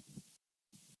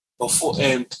before,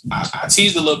 and I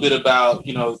teased a little bit about,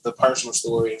 the personal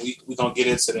story, and we're gonna get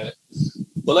into that.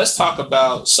 But let's talk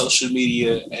about social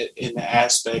media in the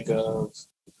aspect of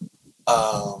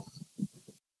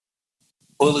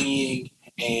bullying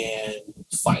and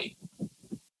fight.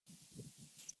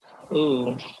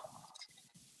 Ooh.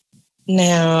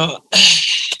 Now,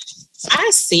 I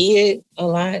see it a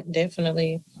lot,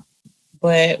 definitely,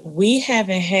 but we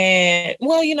haven't had.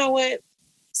 Well, you know what?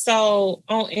 So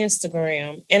on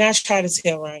Instagram, and I try to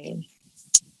tell Ryan,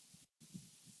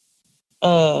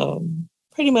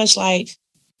 pretty much like,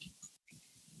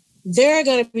 there are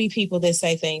going to be people that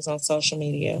say things on social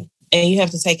media, and you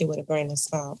have to take it with a grain of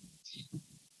salt.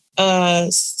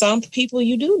 Some people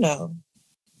you do know,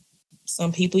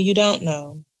 some people you don't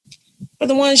know. For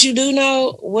the ones you do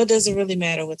know, what does it really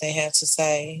matter what they have to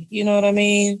say? You know what I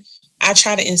mean? I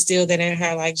try to instill that in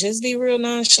her, like, just be real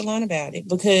nonchalant about it,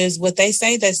 because what they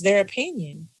say, that's their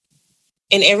opinion.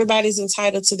 And everybody's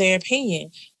entitled to their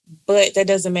opinion, but that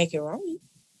doesn't make it right.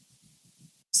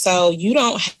 So you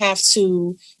don't have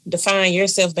to define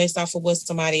yourself based off of what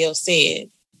somebody else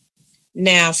said.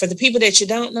 Now, for the people that you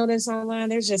don't know that's online,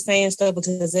 they're just saying stuff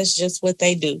because that's just what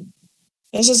they do.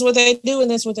 That's just what they do, and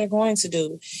that's what they're going to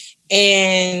do.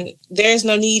 And there's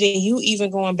no need in you even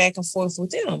going back and forth with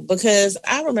them. Because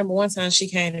I remember one time she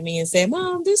came to me and said,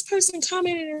 Mom, this person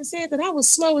commented and said that I was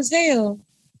slow as hell.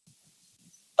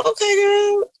 Okay,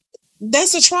 girl,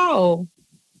 that's a troll.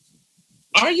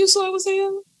 Are you slow as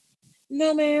hell?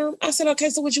 No, ma'am. I said, okay,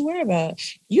 so what you worry about?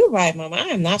 You're right, Mama. I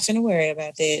am not finna worry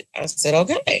about that. I said,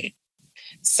 okay.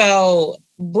 So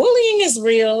bullying is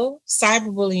real.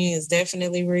 Cyberbullying is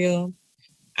definitely real.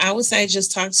 I would say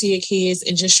just talk to your kids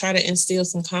and just try to instill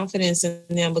some confidence in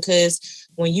them, because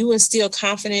when you instill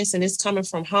confidence, and it's coming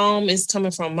from home, it's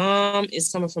coming from mom,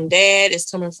 it's coming from dad, it's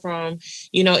coming from,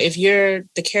 if you're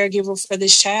the caregiver for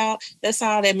this child, that's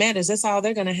all that matters. That's all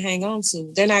they're going to hang on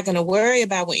to. They're not going to worry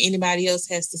about what anybody else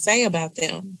has to say about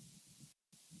them.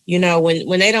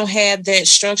 When they don't have that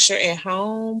structure at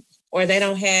home, or they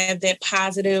don't have that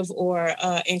positive or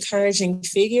encouraging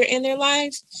figure in their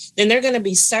life, then they're going to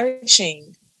be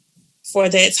searching for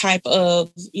that type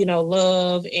of,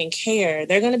 love and care.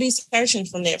 They're going to be searching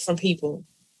from people.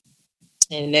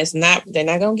 And they're not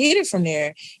going to get it from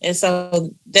there. And so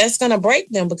that's going to break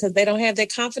them, because they don't have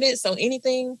that confidence. So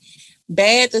anything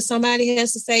bad that somebody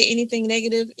has to say, anything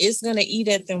negative, it's going to eat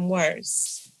at them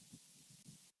worse.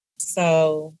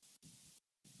 So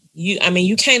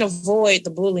you can't avoid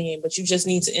the bullying, but you just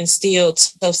need to instill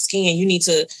tough skin.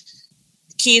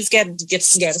 Kids got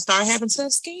to start having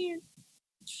tough skin.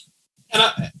 And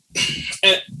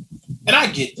I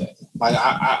get that. Like,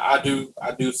 I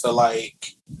do feel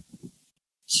like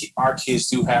our kids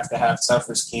do have to have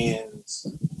tougher skins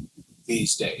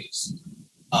these days.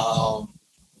 And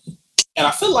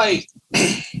I feel like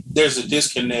there's a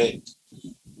disconnect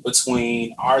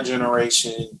between our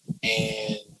generation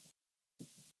and,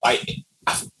 like,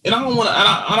 and I don't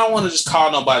want to just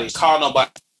call nobody.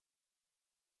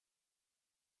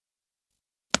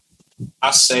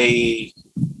 I say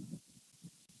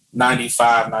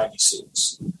 95,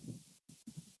 96.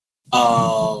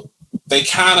 They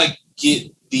kind of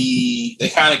get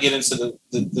into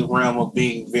the realm of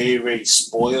being very, very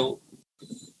spoiled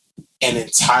and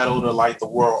entitled, to like the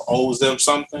world owes them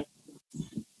something.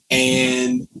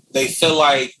 And they feel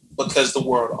like because the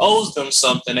world owes them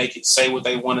something, they can say what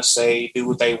they want to say, do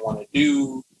what they want to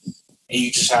do, and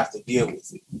you just have to deal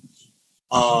with it.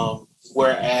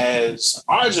 Whereas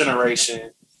our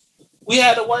generation, we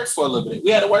had to work for a little bit.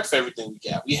 We had to work for everything we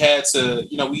got. We had to,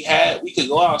 we could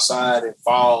go outside and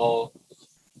fall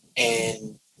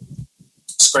and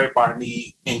scrape our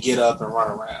knee and get up and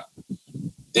run around.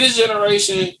 This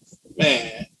generation,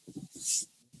 man,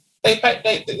 they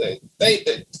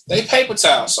paper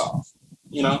towel soft,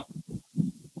 They're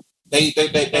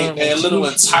a little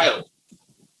entitled.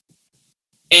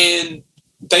 And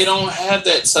they don't have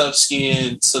that tough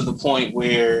skin to the point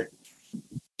where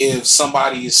if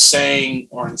somebody is saying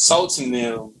or insulting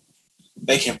them,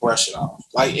 they can brush it off.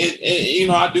 Like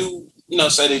I do,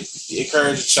 say to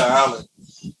encourage a child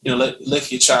and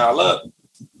lift your child up,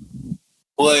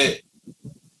 but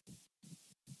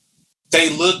they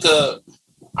look up.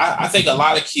 I think a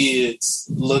lot of kids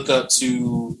look up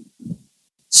to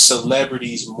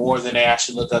celebrities more than they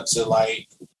actually look up to like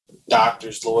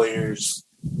doctors, lawyers,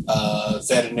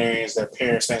 veterinarians, their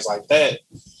parents, things like that.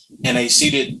 And they see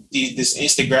that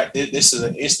this is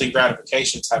an instant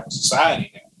gratification type of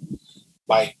society now.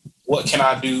 Like, what can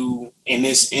I do in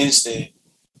this instant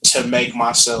to make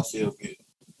myself feel good?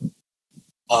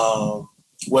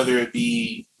 Whether it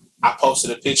be I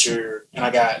posted a picture and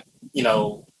I got,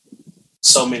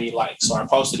 so many likes, or I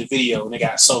posted a video and it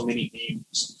got so many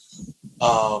views.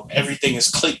 Everything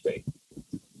is clickbait.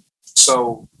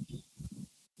 So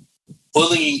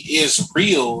bullying is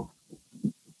real,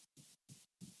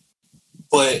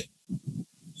 but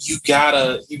you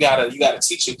gotta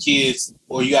teach your kids,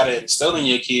 or you gotta instill in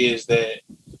your kids that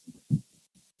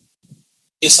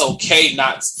it's okay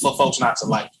for folks not to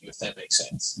like you, if that makes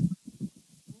sense.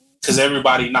 Because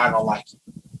everybody not gonna like you.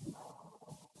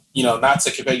 Not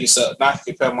to compare yourself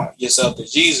to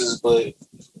Jesus, but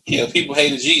people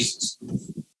hated Jesus.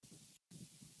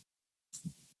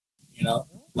 And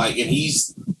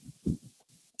he's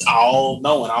all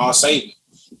knowing, all saving.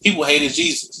 People hated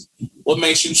Jesus. What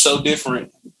makes you so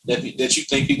different that you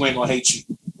think people ain't gonna hate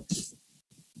you?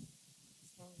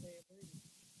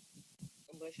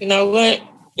 But you know what?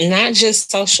 Not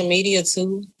just social media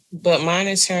too, but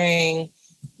monitoring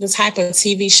the type of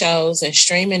TV shows and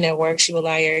streaming networks you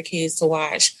allow your kids to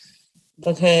watch.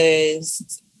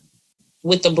 Because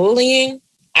with the bullying,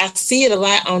 I see it a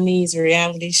lot on these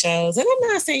reality shows. And I'm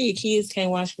not saying your kids can't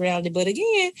watch reality, but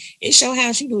again, it's your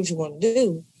house. You do what you want to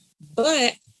do.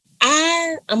 But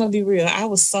I'm going to be real. I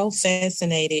was so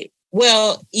fascinated.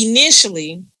 Well,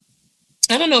 initially,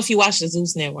 I don't know if you watch the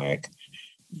Zeus Network,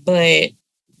 but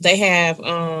they have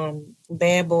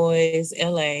Bad Boys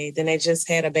LA. Then they just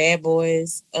had a Bad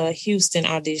Boys Houston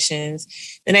auditions.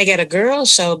 Then they got a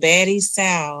girls show, Baddies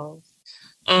South.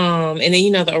 And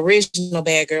then, the original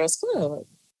Bad Girls Club.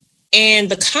 And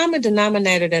the common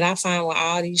denominator that I find with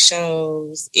all these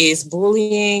shows is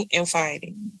bullying and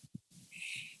fighting.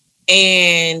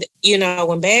 And,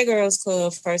 when Bad Girls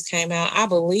Club first came out, I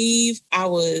believe I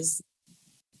was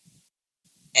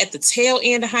at the tail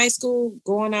end of high school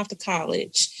going off to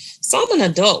college. So I'm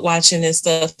an adult watching this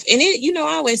stuff. And I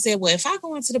always said, well, if I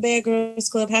go into the Bad Girls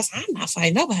Clubhouse, I'm not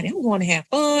fighting nobody. I'm going to have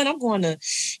fun. I'm going to,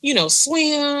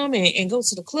 swim and go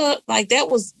to the club. Like, that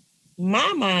was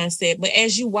my mindset. But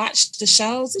as you watch the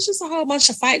shows, it's just a whole bunch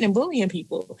of fighting and bullying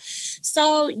people.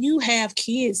 So you have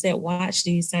kids that watch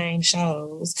these same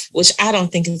shows, which I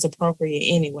don't think is appropriate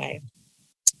anyway,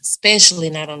 especially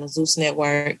not on the Zeus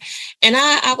Network. And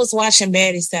I was watching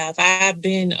Baddies South. I've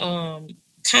been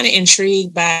kind of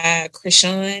intrigued by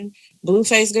Krishan,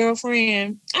 Blueface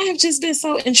girlfriend. I have just been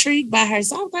so intrigued by her.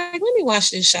 So I was like, let me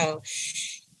watch this show.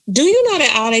 Do you know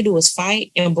that all they do is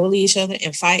fight and bully each other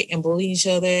and fight and bully each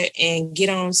other and get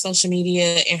on social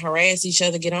media and harass each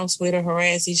other, get on Twitter,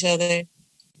 harass each other?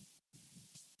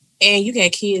 And you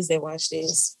got kids that watch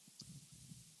this.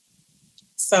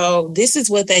 So this is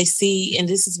what they see, and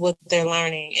this is what they're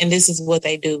learning, and this is what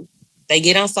they do. They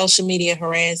get on social media,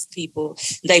 harass people.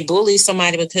 They bully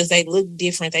somebody because they look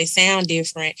different. They sound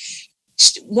different.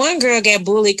 One girl got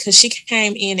bullied because she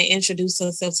came in and introduced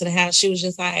herself to the house. She was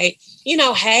just like,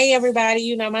 hey,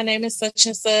 everybody, my name is such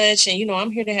and such, and, I'm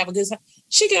here to have a good time.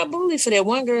 She got bullied for that.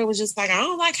 One girl was just like, I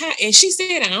don't like how, and she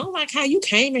said, I don't like how you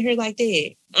came in here like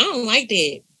that. I don't like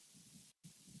that.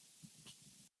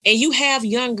 And you have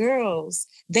young girls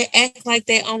that act like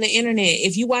that on the internet.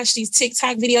 If you watch these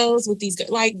TikTok videos with these,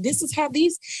 like, this is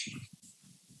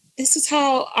This is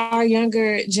how our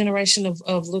younger generation of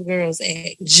little girls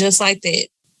act, just like that.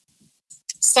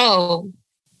 So,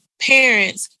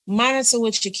 parents, monitor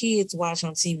what your kids watch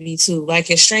on TV too, like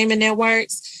your streaming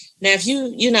networks. Now, if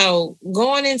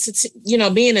going into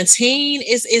being a teen,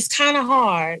 it's kind of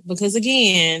hard because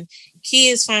again,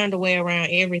 kids find a way around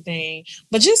everything.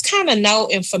 But just kind of know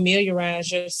and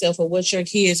familiarize yourself with what your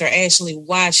kids are actually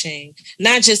watching.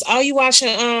 Not just, oh, you watching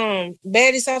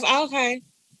baddie stuff? Okay.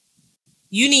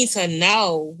 You need to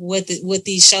know what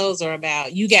these shows are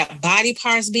about. You got body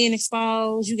parts being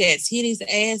exposed. You got titties,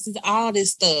 asses, all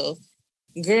this stuff.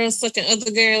 Girls sucking other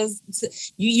girls.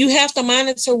 You have to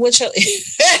monitor what your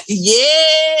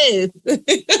yes. Do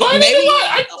I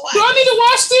need to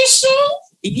watch this show?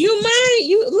 You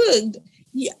might.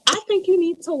 I think you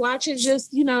need to watch it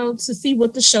just to see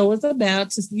what the show is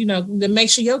about. To make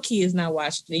sure your kid's not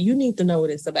watching it. You need to know what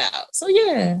it's about. So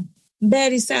yeah,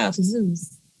 Baddie South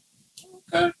Zeus.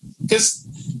 Okay, because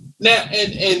now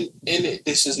and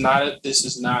this is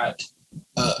not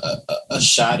a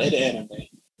shot at anime.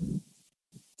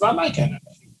 I like anime.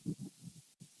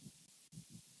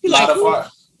 A lot of art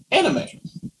anime,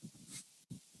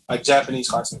 like Japanese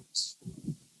cartoons.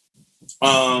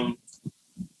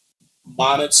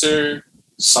 Monitor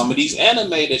some of these anime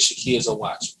that your kids are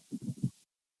watching.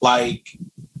 Like,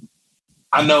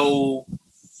 I know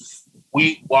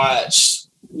we watch,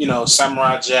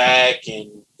 Samurai Jack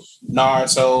and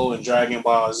Naruto and Dragon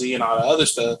Ball Z and all the other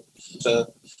stuff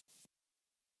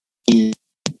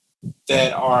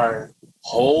that are a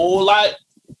whole lot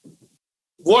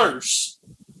worse.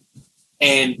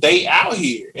 And they out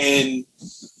here. And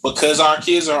because our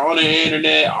kids are on the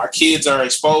internet, our kids are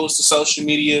exposed to social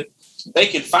media, they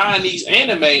can find these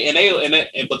anime and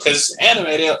because it's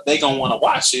anime, they gonna want to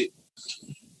watch it.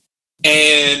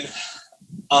 And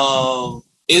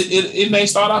it may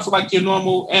start off like your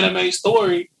normal anime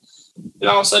story, and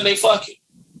all of a sudden they fucking.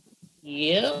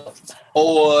 Yep.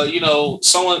 Or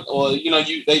someone, or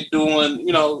they doing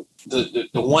the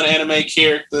one anime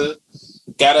character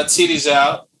got her titties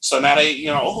out, so now they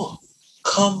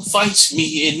come fight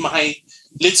me in my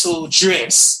little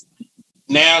dress.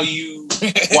 Now you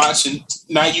watching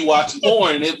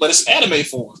porn, but it's anime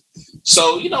form.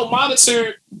 So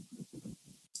monitor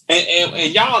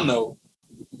and y'all know,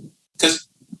 because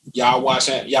if y'all watch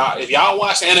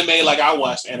anime like I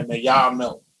watch anime, y'all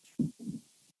know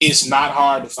it's not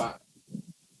hard to find.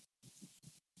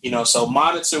 So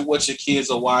monitor what your kids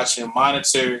are watching,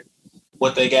 monitor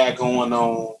what they got going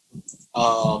on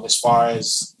as far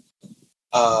as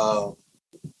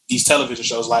these television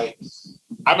shows. Like,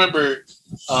 I remember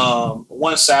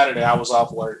one Saturday I was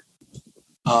off work.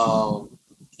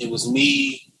 It was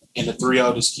me and the three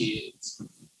oldest kids.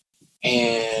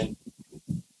 And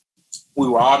we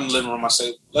were all in the living room. I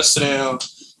said, let's sit down.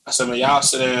 I said, man, y'all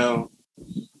sit down.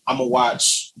 I'm going to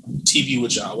watch TV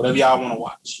with y'all, whatever y'all want to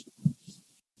watch.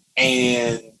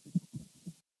 And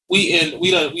we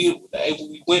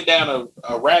went down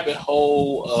a rabbit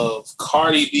hole of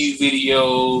Cardi B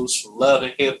videos, Love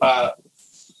and Hip Hop.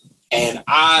 And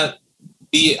I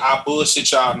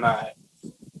bullshit y'all not.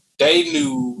 They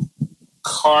knew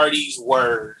Cardi's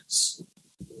words,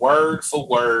 word for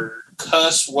word,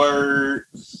 cuss word,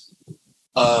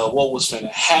 what was finna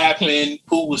happen,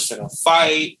 who was finna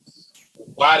fight,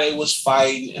 why they was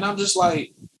fighting. And I'm just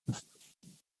like,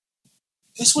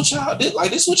 this what y'all did? Like,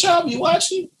 this what y'all be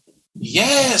watching?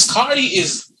 Yes, Cardi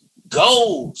is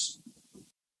goals.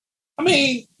 I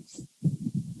mean,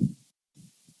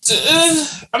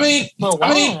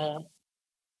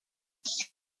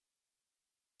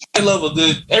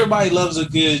 everybody loves a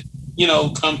good,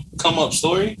 come up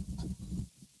story,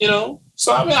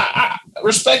 So I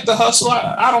respect the hustle.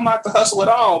 I don't like the hustle at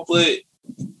all, but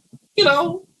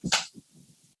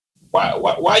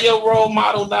why your role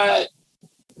model not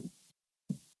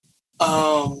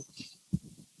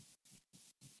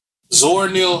Zora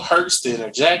Neale Hurston or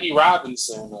Jackie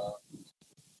Robinson or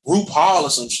RuPaul or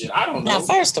some shit? I don't know. Now,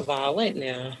 first of all, wait a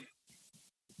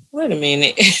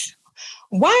minute.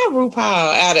 Why RuPaul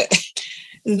out of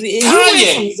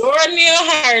Kanye? Zora Neale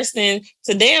Hurston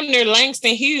to damn near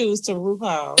Langston Hughes to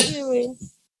RuPaul. Really?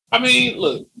 I mean,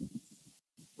 look,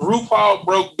 RuPaul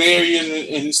broke barriers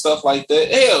and stuff like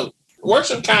that. Hell,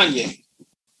 worship Kanye,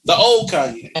 the old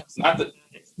Kanye, not the.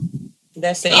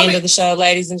 That's the end of the show,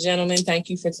 ladies and gentlemen. Thank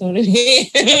you for tuning in.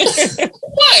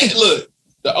 What?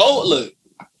 Look,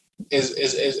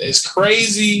 as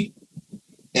crazy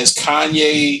as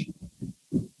Kanye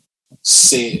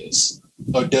says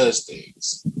or does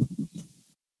things,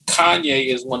 Kanye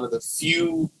is one of the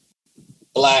few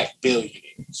black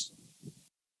billionaires.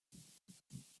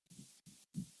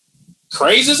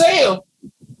 Crazy as hell,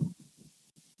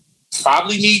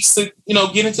 probably needs to,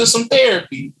 get into some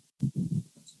therapy,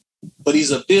 but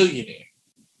he's a billionaire.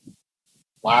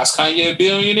 Why is Kanye a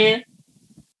billionaire?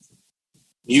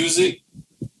 Music,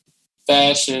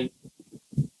 fashion,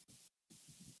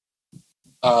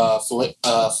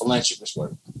 philanthropist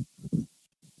work.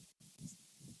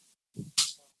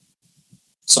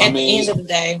 So at the end of the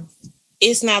day,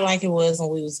 it's not like it was when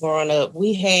we was growing up.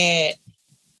 We had,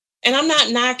 and I'm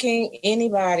not knocking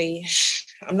anybody.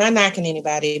 I'm not knocking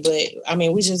anybody, but I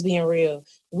mean, we just being real.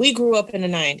 We grew up in the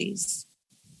 90s.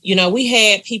 We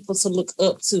had people to look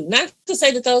up to. Not to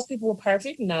say that those people were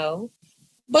perfect, no.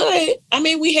 But, I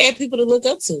mean, we had people to look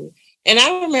up to. And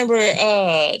I remember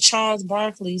Charles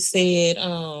Barkley said,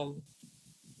 I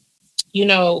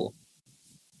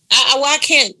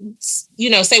can't,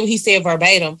 say what he said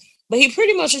verbatim, but he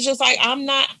pretty much was just like, I'm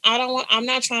not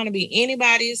trying to be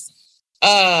anybody's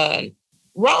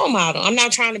role model. I'm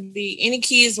not trying to be any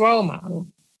kid's role model.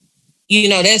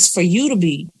 That's for you to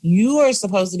be. You are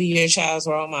supposed to be your child's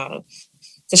role model.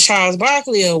 Because Charles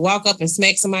Barkley will walk up and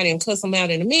smack somebody and cuss them out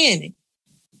in a minute.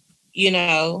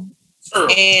 Terrible.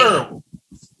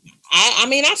 I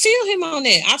mean, I feel him on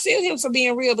that. I feel him for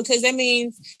being real, because that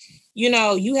means,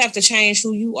 you have to change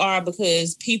who you are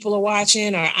because people are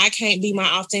watching, or I can't be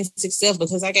my authentic self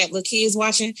because I got little kids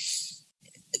watching.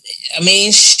 I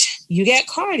mean, you got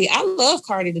Cardi. I love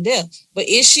Cardi to death, but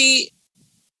is she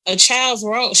a child's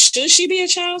role? Should she be a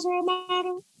child's role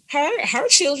model? Her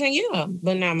children, yeah,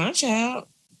 but not my child.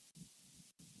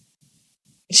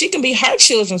 She can be her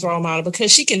children's role model because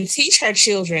she can teach her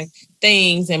children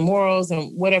things and morals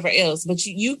and whatever else. But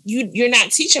you're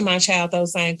not teaching my child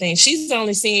those same things. She's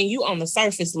only seeing you on the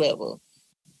surface level.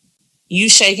 You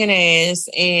shaking ass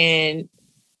and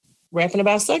rapping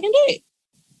about sucking dick.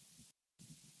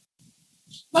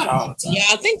 Not all the time. Yeah,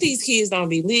 I think these kids don't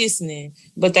be listening,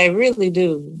 but they really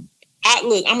do. I'm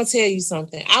gonna tell you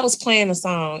something. I was playing a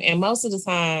song, and most of the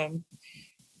time,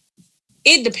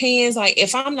 it depends. Like,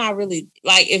 if I'm not really,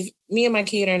 like, if me and my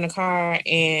kid are in the car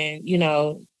and,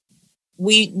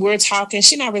 we're talking,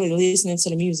 she's not really listening to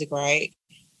the music, right?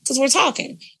 Because we're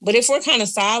talking. But if we're kind of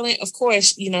silent, of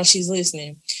course, she's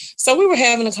listening. So we were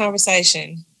having a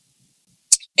conversation,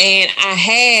 and I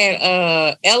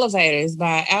had Elevators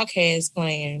by Outkast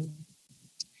playing.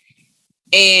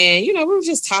 And, we were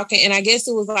just talking, and I guess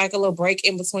it was like a little break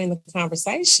in between the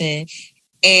conversation.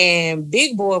 And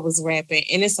Big Boy was rapping,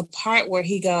 and it's a part where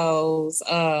he goes,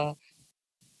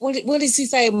 what does he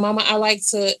say? Mama, I like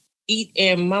to eat,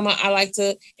 and Mama,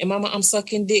 and Mama, I'm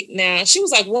sucking dick now. She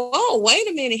was like, whoa, wait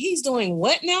a minute. He's doing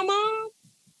what now, Mom?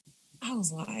 I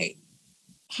was like,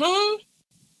 huh?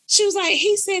 She was like,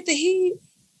 he said that he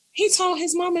told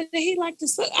his mama that he liked to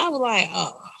suck. I was like,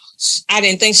 oh, I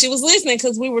didn't think she was listening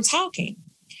because we were talking.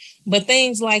 But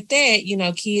things like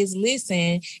that, kids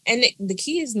listen, and the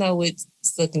kids know what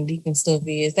sucking dick and stuff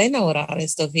is. They know what all that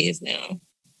stuff is now.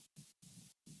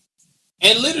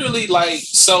 And literally, like,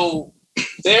 so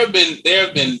there have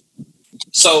been,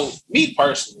 so me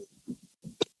personally,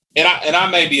 and I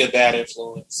may be a bad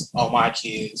influence on my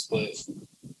kids, but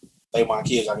they my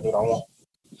kids, I can do what I want.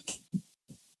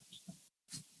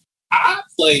 I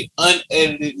play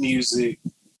unedited music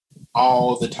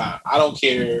all the time. I don't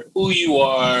care who you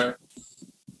are,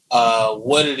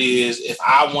 what it is. If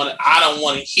I don't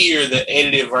want to hear the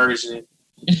edited version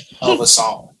of a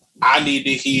song. I need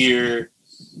to hear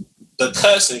the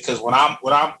cussing, because when I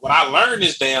learn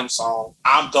this damn song,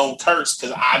 I'm gonna curse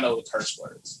because I know the curse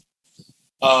words.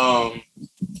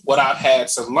 What I've had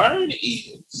to learn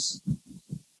is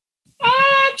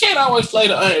I can't always play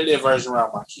the unedited version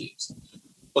around my kids,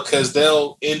 because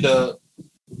they'll end up,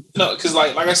 because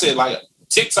like I said, like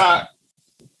TikTok,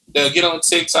 they'll get on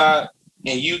TikTok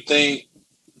and you think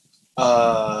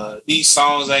these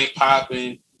songs ain't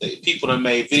popping. People that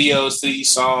made videos to these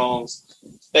songs,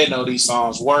 they know these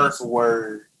songs word for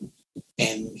word,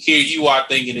 and here you are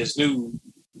thinking it's new.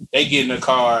 They get in the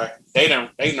car, they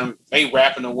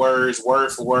rapping the words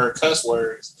word for word, cuss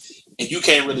words, and you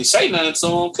can't really say nothing to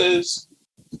them because,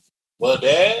 well,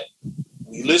 Dad,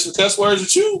 we listen to cuss words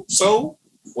with you, so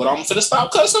what I'm finna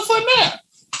stop cussing for now?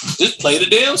 Just play the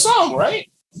damn song, right?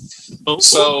 Oh.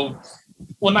 So,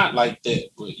 well, not like that,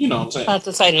 but you know what I'm saying. I have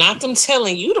to say, not them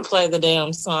telling you to play the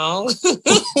damn song.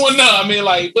 Well, no, I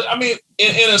mean,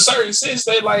 in a certain sense,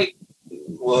 they like,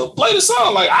 well, play the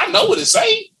song. Like, I know what it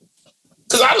say,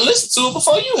 because I listened to it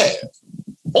before you have,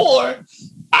 or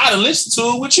I done listened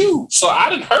to it with you, so I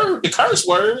done heard the curse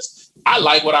words. I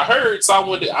like what I heard, so I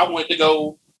went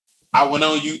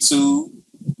on YouTube,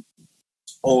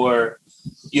 or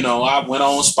I went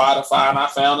on Spotify and I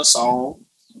found a song,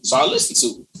 so I listened to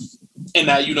it, and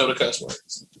now you know the cuss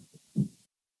words.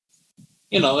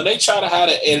 And they try to have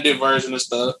an edited version of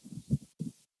stuff.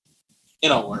 It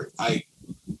don't work.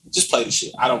 Just play the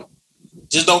shit.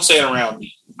 Just don't say it around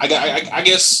me. I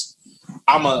guess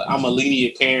I'm a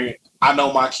lenient parent. I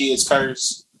know my kids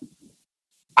curse.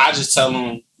 I just tell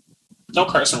them, don't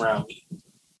curse around me.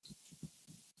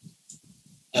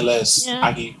 Unless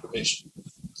I give you permission.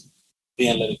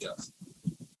 Then let it go.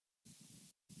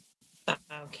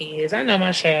 Kids. I know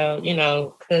my child,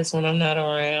 because when I'm not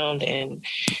around, and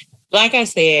like I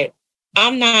said,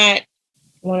 I'm not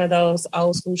one of those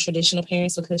old school traditional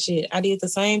parents because I did the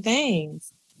same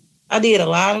things. I did a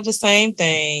lot of the same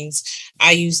things.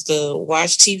 I used to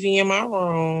watch TV in my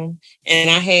room, and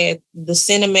I had the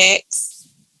Cinemax.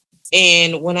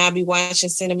 And when I be watching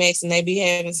Cinemax and they be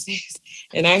having sex,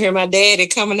 and I hear my daddy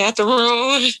coming out the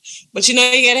room, but you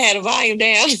gotta have the volume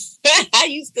down. I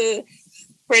used to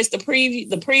press the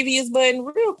previous button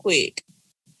real quick.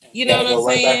 You know what I'm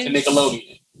saying? Back to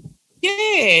Nickelodeon.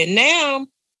 Yeah. Now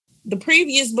the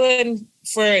previous button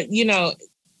for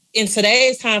in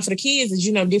today's time for the kids is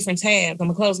different tabs. I'm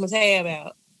gonna close my tab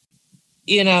out.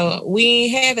 We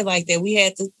ain't have it like that. We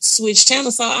had to switch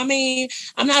channels. So I mean,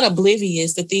 I'm not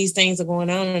oblivious that these things are going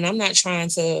on, and I'm not trying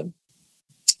to,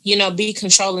 be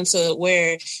controlling to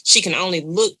where she can only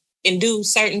look and do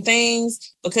certain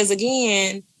things. Because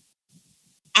again,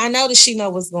 I know that she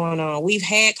knows what's going on. We've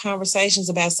had conversations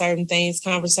about certain things,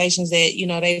 conversations that,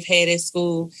 they've had at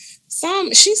school.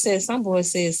 She said some boy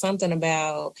said something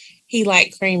about he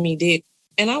liked creamy dick.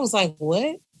 And I was like,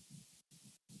 what?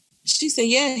 She said,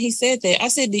 yeah, he said that. I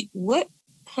said, what?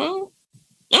 Huh?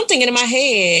 I'm thinking in my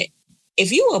head,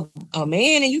 if you a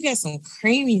man and you got some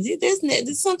creamy dick, there's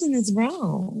something that's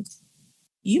wrong.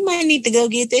 You might need to go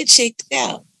get that checked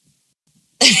out.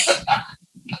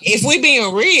 If we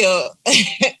being real,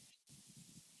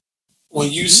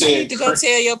 when you said need to go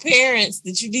tell your parents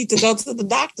that you need to go to the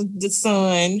doctor,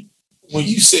 son. When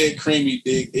you said creamy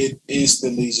dick, it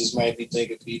instantly just made me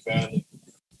think of P Valley.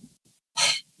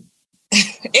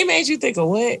 It made you think of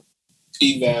what?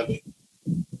 P Valley.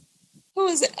 Who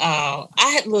is it? Oh,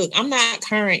 I'm not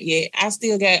current yet. I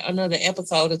still got another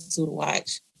episode or two to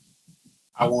watch.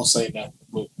 I won't say nothing.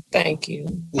 But thank you.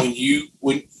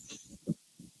 When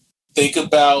think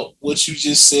about what you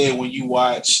just said when you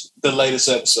watch the latest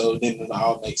episode, then it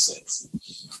all makes sense.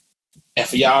 And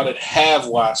for y'all that have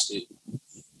watched it,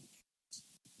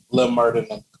 Lil Murder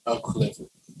and Uncle Clifford,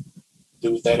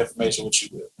 do with that information what you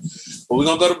will. But we're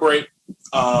gonna go to break.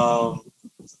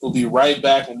 We'll be right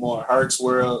back with more Herc's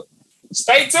World.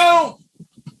 Stay tuned.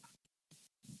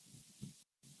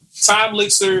 Time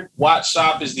Elixir Watch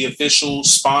Shop is the official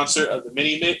sponsor of the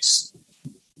mini mix.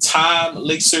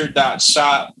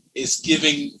 TimeElixir.shop is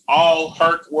giving all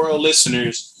Herc World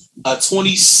listeners a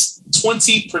 20%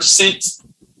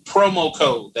 promo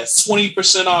code. That's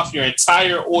 20% off your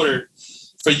entire order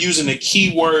for using the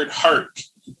keyword Herc,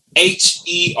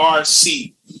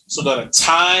 HERC. So go to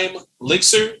Time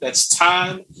Elixir, that's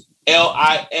Time,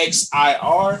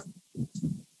 LIXIR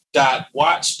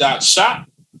 .watch.shop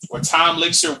or Time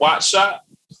Elixir Watch Shop.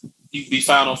 You can be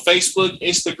found on Facebook,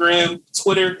 Instagram,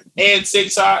 Twitter, and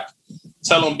TikTok.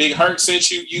 Tell them Big Herc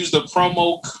sent you. Use the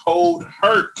promo code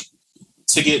Herc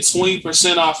to get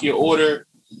 20% off your order.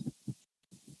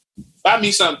 Buy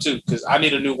me something too, because I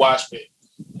need a new watch bed.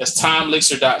 That's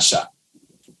TimeElixir.shop.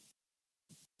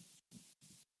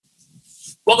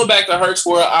 Welcome back to Herc's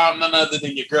World. I'm none other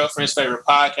than your girlfriend's favorite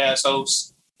podcast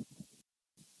host.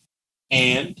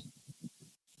 And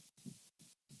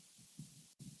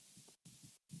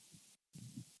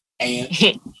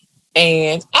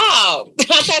I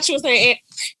thought you were saying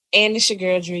and it's your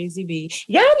girl Dreezy B.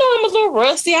 Y'all know I'm a little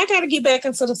rusty. I gotta get back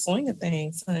into the swing of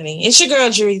things, honey. It's your girl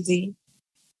Dreezy.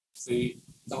 See,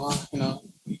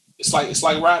 it's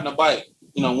like riding a bike.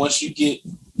 Once you get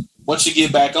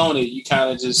back on it, you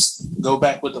kind of just go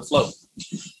back with the flow.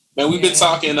 Man, we've been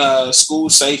talking school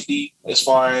safety as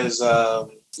far as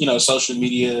social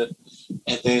media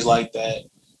and things like that.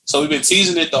 So we've been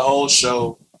teasing it the whole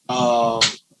show.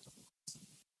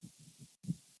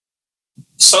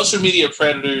 Social media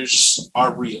predators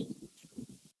are real.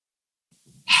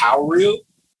 How real?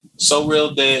 So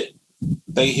real that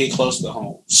they hit close to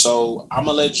home. So I'm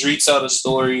gonna let Dree tell the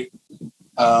story,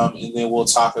 and then we'll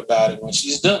talk about it when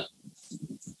she's done.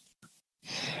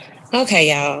 Okay,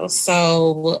 y'all.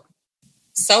 So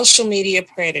social media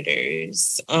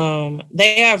predators,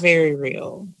 they are very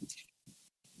real.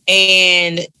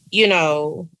 And,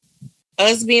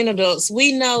 us being adults,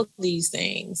 we know these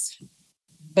things.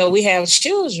 But we have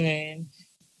children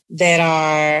that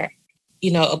are,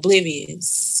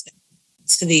 oblivious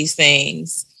to these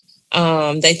things.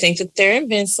 They think that they're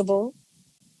invincible.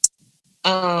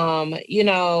 You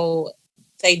know,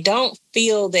 they don't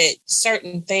feel that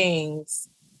certain things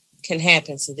can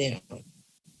happen to them.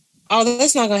 Oh,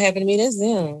 that's not gonna happen to me. That's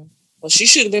them. Well, she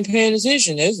should have been paying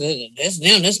attention. That's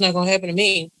them. That's not gonna happen to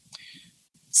me.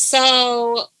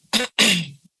 So,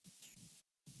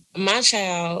 my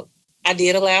child, I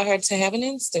did allow her to have an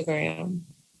Instagram.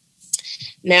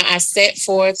 Now, I set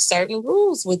forth certain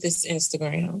rules with this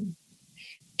Instagram.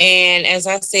 And as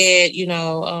I said,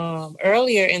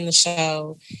 earlier in the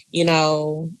show,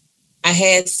 I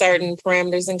had certain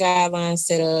parameters and guidelines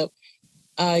set up.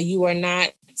 You are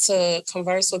not to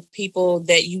converse with people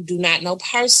that you do not know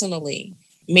personally,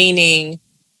 meaning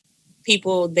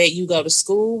people that you go to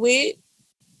school with,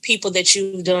 people that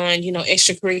you've done,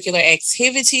 extracurricular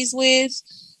activities with,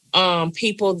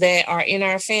 people that are in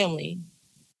our family.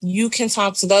 You can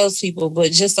talk to those people,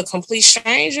 but just a complete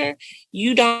stranger,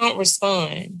 you don't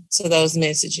respond to those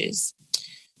messages.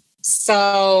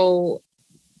 So,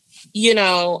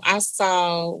 I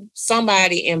saw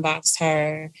somebody inbox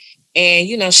her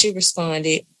and, she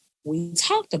responded. We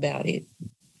talked about it.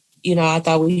 I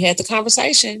thought we had the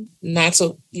conversation not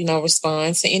to,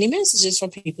 respond to any messages from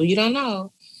people you don't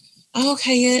know. Oh,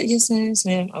 okay, yeah, yes, ma'am, yes,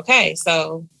 ma'am. Okay,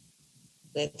 so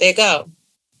let that go.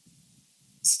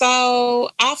 So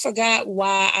I forgot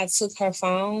why I took her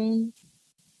phone.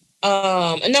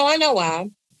 No, I know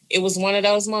why. It was one of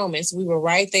those moments. We were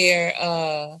right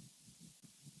there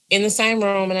in the same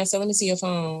room, and I said, "Let me see your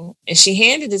phone." And she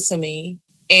handed it to me,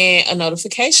 and a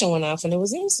notification went off, and it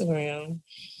was Instagram.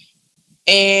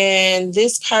 And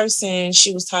this person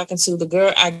she was talking to, the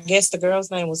girl, I guess the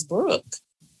girl's name was Brooke.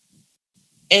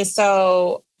 And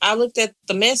so I looked at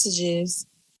the messages,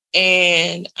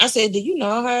 and I said, "Do you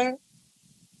know her?"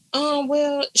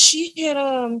 Well, she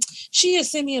had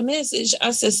sent me a message.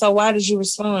 I said, "So why did you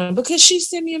respond?" Because she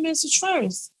sent me a message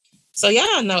first. So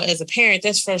y'all know, as a parent,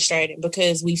 that's frustrating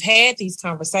because we've had these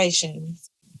conversations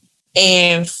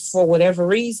and for whatever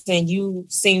reason, you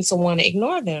seem to want to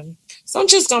ignore them. So I'm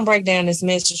just going to break down this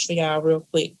message for y'all real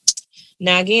quick.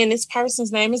 Now, again, this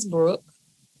person's name is Brooke.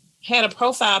 Had a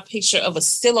profile picture of a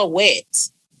silhouette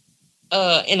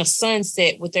in a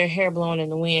sunset with their hair blowing in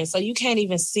the wind. So you can't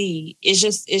even see. It's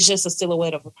just a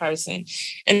silhouette of a person.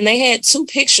 And they had 2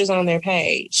 pictures on their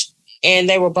page. And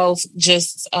they were both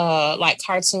just like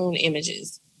cartoon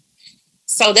images.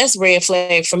 So that's red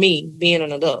flag for me, being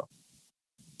an adult.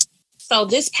 So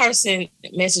this person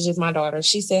messages my daughter.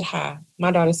 She said, "Hi." My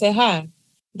daughter said, "Hi."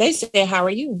 They said, "How are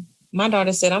you?" My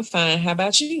daughter said, "I'm fine. How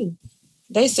about you?"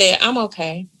 They said, "I'm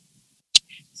okay."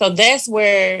 So that's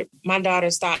where my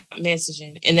daughter stopped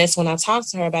messaging. And that's when I talked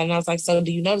to her about it. And I was like, "So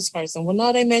do you know this person?" "Well,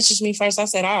 no, they messaged me first." I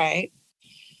said, "All right."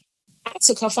 I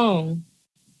took her phone.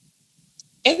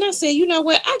 And I said, "You know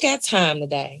what? I got time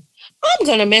today. I'm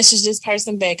going to message this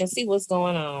person back and see what's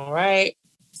going on, right?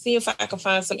 See if I can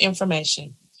find some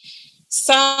information."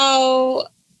 So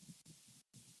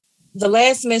the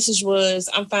last message was,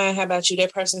 "I'm fine. How about you?"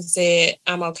 That person said,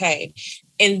 "I'm okay."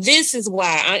 And this is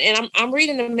why, I'm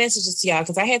reading the messages to y'all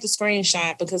because I had the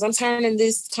screenshot because I'm turning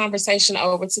this conversation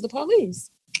over to the police.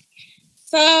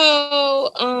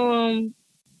 So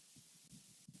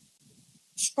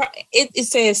it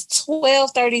says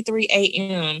 12:33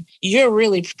 a.m. You're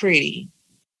really pretty.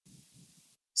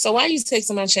 So why are you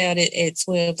texting my child at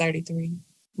 12:33?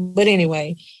 But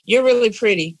anyway, "You're really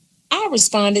pretty." I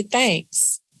responded,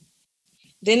 "Thanks."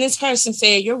 Then this person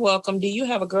said, "You're welcome. Do you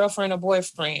have a girlfriend or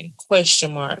boyfriend?"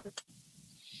 Question mark.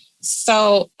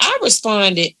 So I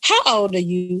responded, "How old are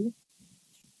you?"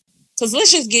 Because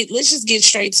let's just get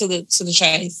straight to the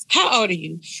chase. "How old are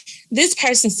you?" This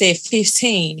person said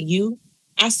 15. "You?"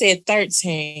 I said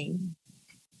 13.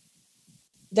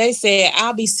 They said,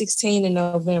 "I'll be 16 in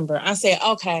November." I said,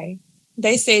 "Okay."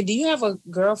 They said, "Do you have a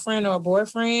girlfriend or a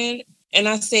boyfriend?" And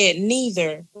I said,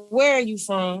 "Neither." "Where are you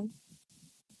from?"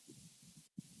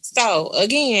 So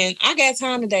again, I got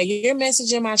time today. You're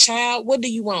messaging my child. What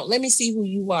do you want? Let me see who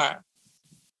you are.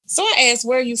 So I asked,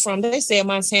 "Where are you from?" They said,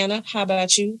 "Montana." "How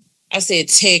about you?" I said,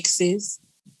 "Texas."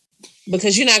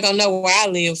 Because you're not going to know where I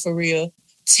live for real.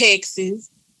 "Texas."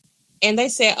 And they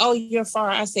said, "Oh, you're far."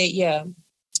 I said, "Yeah."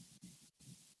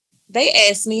 They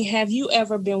asked me, "Have you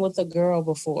ever been with a girl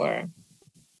before?"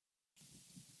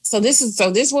 So this is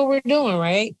what we're doing,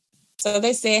 right? So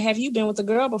they said, "Have you been with a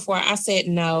girl before?" I said,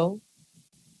 "No."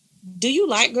 "Do you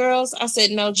like girls?" I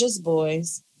said, "No, just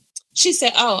boys." She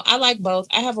said, "Oh, I like both.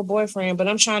 I have a boyfriend, but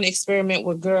I'm trying to experiment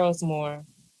with girls more."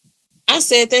 I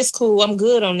said, "That's cool. I'm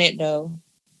good on that though."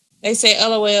 They said,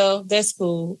 "LOL, that's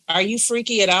cool. Are you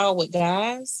freaky at all with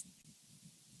guys?"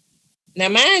 Now,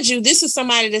 mind you, this is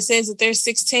somebody that says that they're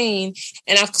 16,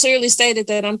 and I've clearly stated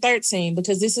that I'm 13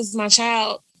 because this is my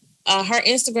child her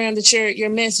Instagram that you're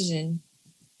messaging.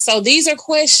 So these are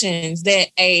questions that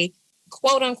a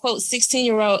quote unquote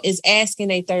 16-year-old is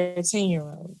asking a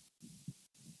 13-year-old.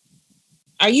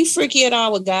 Are you freaky at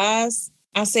all with guys?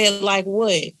 I said, like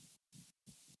what?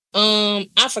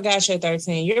 I forgot you're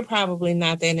 13. You're probably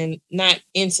not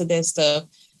into that stuff.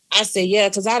 I said, yeah,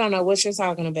 because I don't know what you're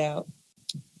talking about.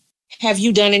 Have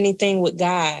you done anything with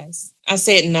guys? I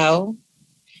said, no.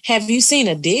 Have you seen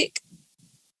a dick?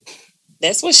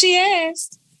 That's what she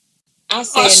asked. I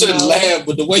said, I should no. laugh,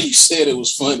 but the way you said it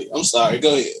was funny. I'm sorry.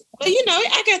 Go ahead. Well,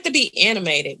 I got to be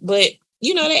animated, but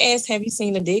they asked, have you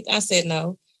seen a dick? I said,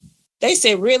 no. They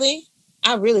said, really?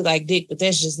 I really like dick, but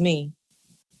that's just me.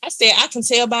 I said, I can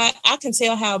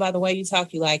tell how by the way you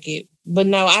talk, you like it. But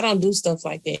no, I don't do stuff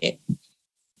like that.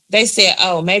 They said,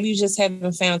 oh, maybe you just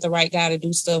haven't found the right guy to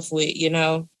do stuff with,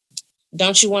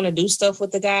 Don't you want to do stuff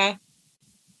with the guy?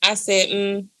 I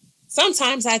said,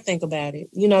 sometimes I think about it.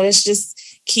 It's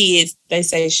just kids. They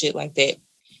say shit like that.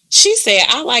 She said,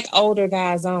 I like older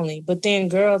guys only, but then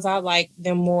girls, I like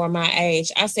them more my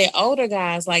age. I said, older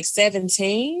guys like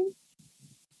 17?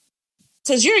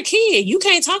 Because you're a kid. You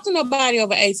can't talk to nobody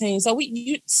over 18. So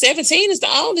 17 is the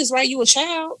oldest, right? You a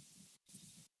child.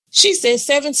 She said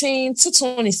 17 to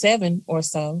 27 or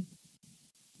so.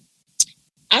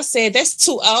 I said, that's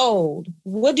too old.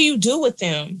 What do you do with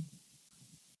them?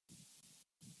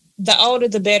 The older,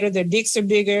 the better. Their dicks are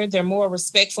bigger. They're more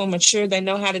respectful, mature. They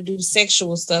know how to do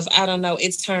sexual stuff. I don't know.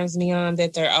 It turns me on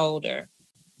that they're older.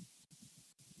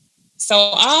 So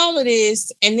all of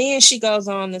this, and then she goes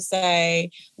on to say,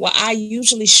 well, I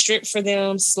usually strip for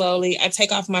them slowly. I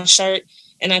take off my shirt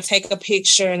and I take a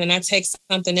picture and then I take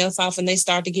something else off and they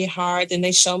start to get hard. Then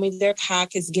they show me their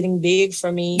cock is getting big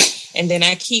for me. And then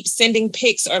I keep sending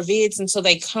pics or vids until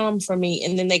they come for me.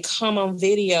 And then they come on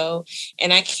video.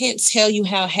 And I can't tell you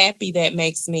how happy that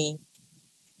makes me.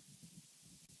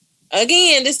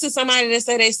 Again, this is somebody that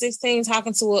said they're 16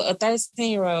 talking to a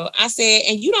 13-year-old. I said,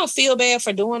 and you don't feel bad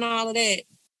for doing all of that?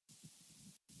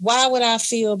 Why would I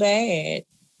feel bad?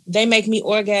 They make me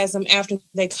orgasm after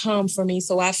they come for me,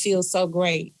 so I feel so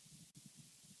great.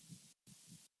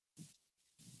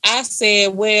 I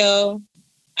said, well,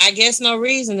 I guess no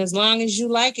reason. As long as you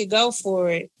like it, go for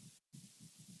it.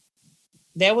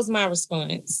 That was my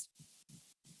response.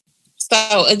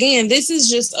 So again, this is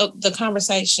just the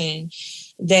conversation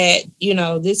that,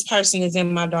 this person is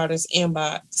in my daughter's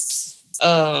inbox,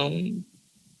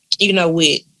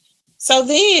 with. So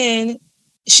then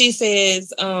she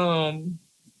says, I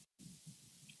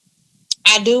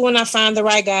do when I find the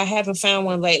right guy. I haven't found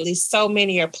one lately. So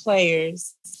many are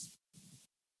players.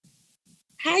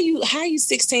 How you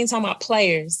 16 talking about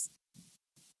players?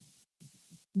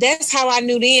 That's how I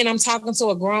knew then I'm talking to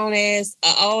a old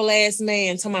ass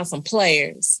man talking about some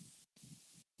players.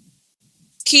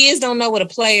 Kids don't know what a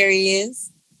player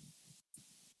is.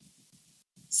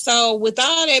 So with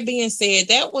all that being said,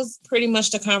 that was pretty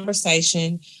much the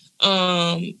conversation.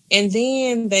 And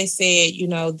then they said,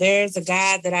 there's a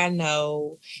guy that I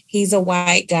know. He's a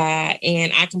white guy,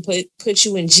 and I can put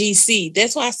you in GC.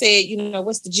 That's why I said,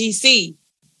 what's the GC?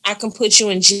 I can put you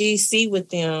in GC with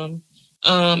them,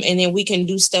 and then we can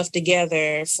do stuff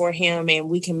together for him, and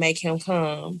we can make him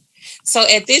come. So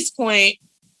at this point,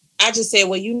 I just said,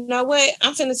 well, you know what?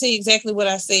 I'm finna tell you exactly what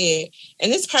I said.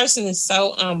 And this person is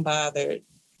so unbothered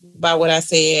by what I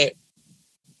said.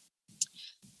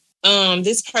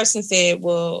 This person said,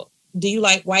 well, do you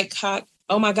like white cock?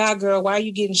 Oh my God, girl, why are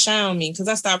you getting shy on me? Because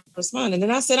I stopped responding.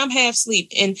 And I said, I'm half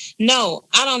asleep. And no,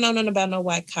 I don't know nothing about no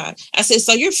white cock. I said,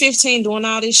 so you're 15 doing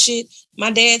all this shit?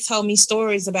 My dad told me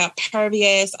stories about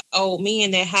pervy ass old men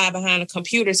that hide behind a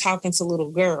computer talking to little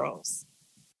girls.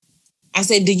 I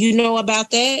said, do you know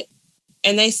about that?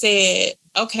 And they said,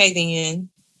 okay, then.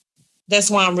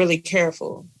 That's why I'm really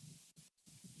careful.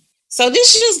 So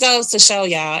this just goes to show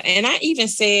y'all. And I even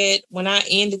said when I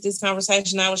ended this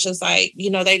conversation, I was just like,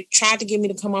 they tried to get me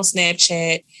to come on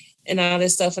Snapchat and all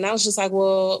this stuff. And I was just like,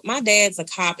 well, my dad's a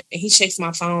cop and he checks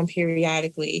my phone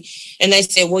periodically. And they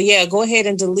said, well, yeah, go ahead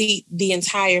and delete the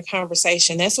entire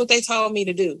conversation. That's what they told me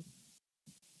to do.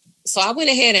 So I went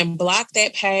ahead and blocked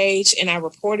that page and I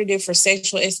reported it for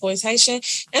sexual exploitation.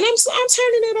 And I'm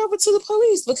turning it over to the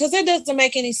police because that doesn't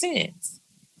make any sense.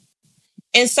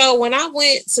 And so when I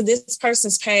went to this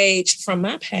person's page from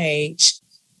my page,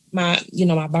 my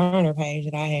burner page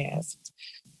that I have,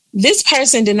 this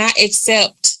person did not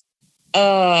accept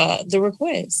the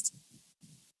request.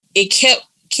 It kept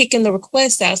kicking the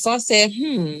request out. So I said,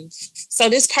 so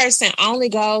this person only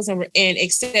goes and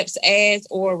accepts ads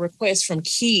or requests from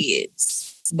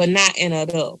kids, but not an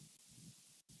adult.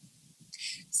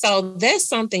 So that's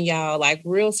something, y'all, like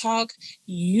real talk.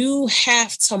 You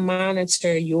have to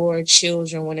monitor your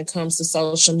children when it comes to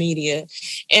social media.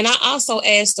 And I also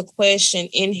asked a question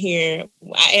in here.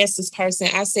 I asked this person,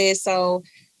 I said, so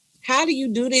how do you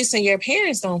do this and your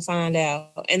parents don't find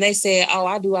out? And they said, oh,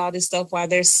 I do all this stuff while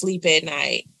they're asleep at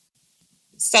night.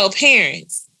 So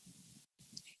parents,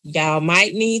 y'all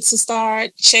might need to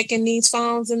start checking these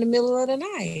phones in the middle of the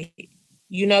night.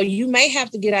 You know, you may have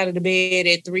to get out of the bed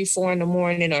at 3, 4 in the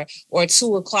morning or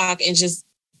 2 o'clock and just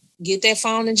get that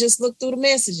phone and just look through the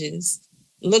messages,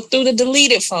 look through the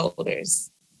deleted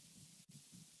folders.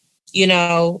 You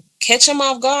know, catch them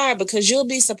off guard because you'll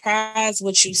be surprised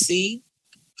what you see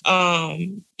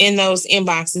in those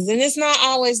inboxes. And it's not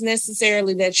always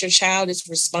necessarily that your child is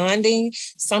responding.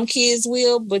 Some kids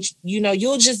will, but you know,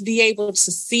 you'll just be able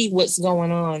to see what's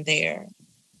going on there.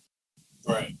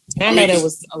 Right. I know that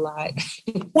was a lot.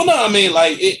 Well, no, I mean,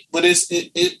 like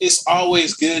it's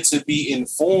always good to be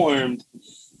informed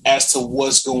as to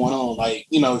what's going on. Like,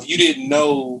 you know, if you didn't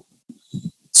know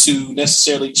to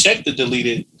necessarily check the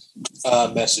deleted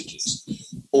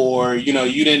messages, or you know,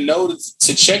 you didn't know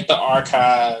to check the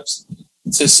archives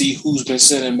to see who's been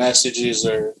sending messages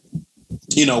or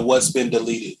you know what's been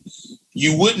deleted,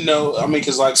 you wouldn't know. I mean,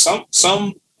 because like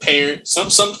some parents,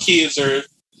 some kids are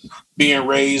being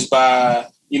raised by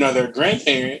you know their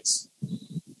grandparents,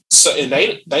 so and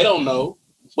they don't know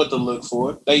what to look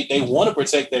for. They want to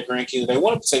protect their grandkids. They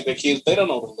want to protect their kids. They don't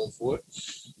know what to look for.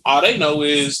 All they know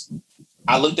is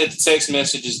I looked at the text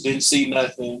messages, didn't see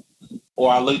nothing,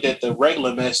 or I looked at the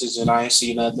regular message and I ain't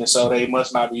see nothing. So they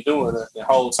must not be doing it the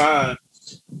whole time.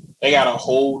 They got a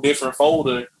whole different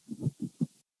folder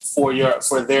for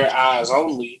their eyes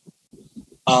only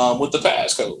with the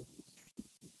passcode.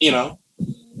 You know.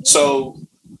 So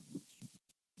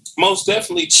most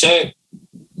definitely check.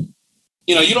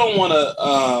 You know, you don't want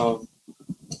to,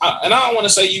 and I don't want to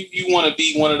say you want to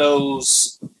be one of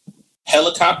those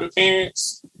helicopter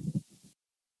parents,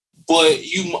 but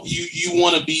you want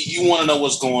to know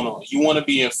what's going on. You want to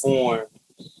be informed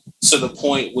to the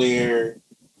point where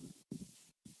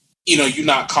you know you're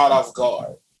not caught off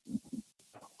guard.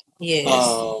 Yes.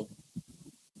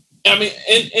 I mean,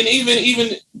 and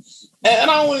even.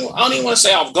 And I don't even want to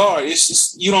say off guard. It's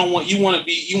just you want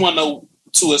to know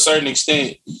to a certain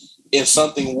extent if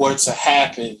something were to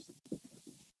happen,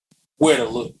 where to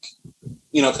look.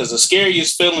 You know, because the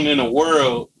scariest feeling in the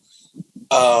world,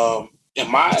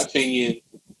 in my opinion,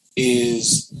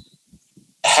 is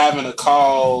having to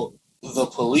call the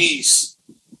police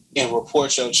and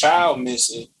report your child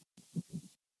missing,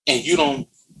 and you don't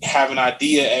have an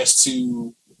idea as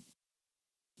to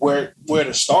where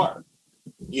to start.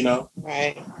 You know,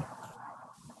 right?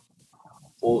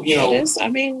 Well, you know,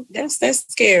 that's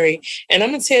scary. And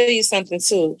I'm gonna tell you something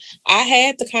too. I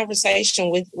had the conversation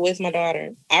with my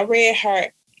daughter. I read her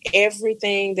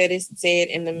everything that is said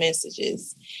in the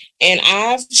messages, and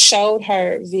I've showed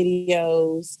her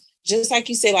videos, just like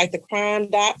you said, like the crime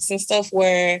docs and stuff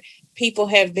where people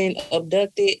have been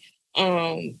abducted.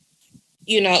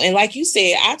 You know, and like you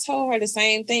said, I told her the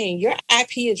same thing. Your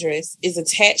IP address is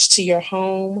attached to your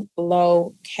home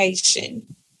location.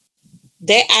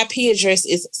 That IP address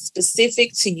is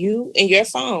specific to you and your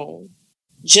phone,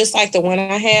 just like the one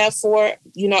I have for,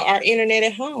 you know, our internet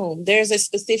at home. There's a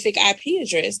specific IP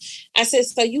address. I said,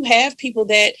 so you have people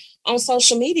that on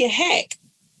social media hack.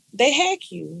 They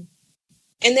hack you.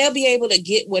 And they'll be able to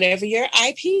get whatever your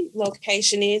IP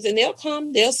location is, and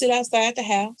they'll sit outside the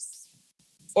house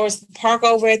or park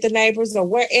over at the neighbors or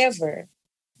wherever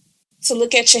to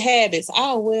look at your habits.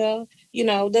 Oh, well, you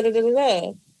know,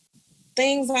 da-da-da-da-da.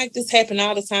 Things like this happen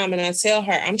all the time. And I tell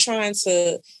her, I'm trying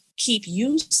to keep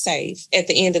you safe at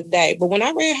the end of the day. But when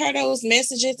I read her those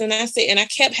messages and I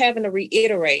kept having to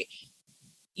reiterate,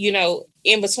 you know,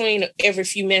 in between every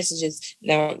few messages.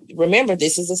 Now, remember,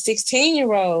 this is a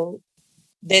 16-year-old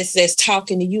that's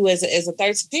talking to you as a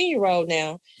 13-year-old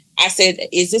now. I said,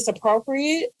 is this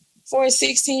appropriate for a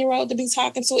 16-year-old to be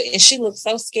talking to it? And she looked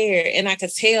so scared. And I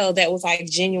could tell that was like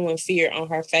genuine fear on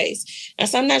her face. I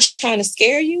said, I'm not trying to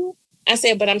scare you. I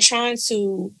said, but I'm trying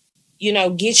to, you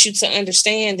know, get you to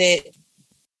understand that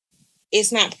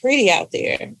it's not pretty out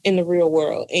there in the real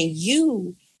world. And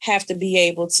you have to be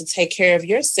able to take care of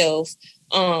yourself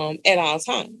at all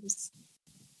times.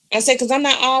 I said, because I'm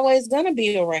not always going to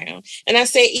be around. And I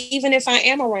said, even if I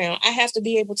am around, I have to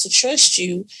be able to trust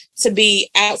you to be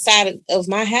outside of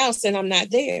my house and I'm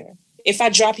not there. If I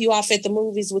drop you off at the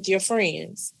movies with your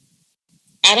friends,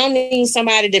 I don't need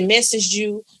somebody that messaged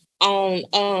you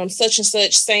on such and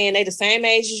such saying they the same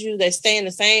age as you, they stay in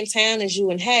the same town as you,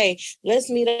 and hey, let's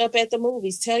meet up at the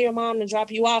movies. Tell your mom to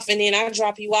drop you off, and then I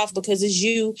drop you off because it's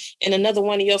you and another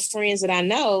one of your friends that I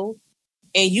know,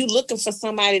 and you looking for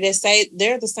somebody that say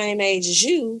they're the same age as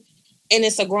you, and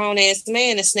it's a grown ass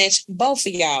man that snatched both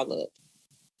of y'all up.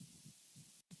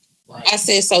 Right. I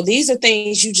said, so these are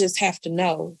things you just have to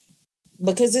know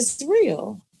because it's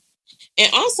real. And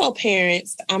also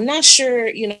parents, I'm not sure,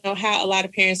 how a lot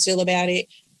of parents feel about it,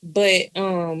 but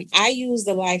I use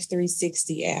the Life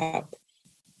 360 app.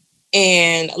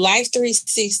 And Life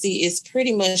 360 is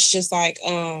pretty much just like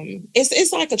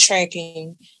it's like a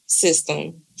tracking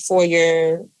system for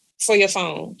your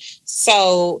phone.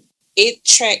 So it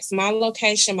tracks my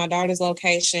location, my daughter's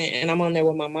location, and I'm on there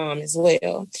with my mom as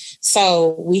well.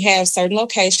 So we have certain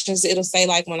locations. It'll say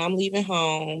like when I'm leaving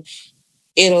home,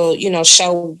 it'll,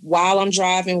 show while I'm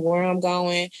driving where I'm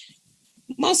going.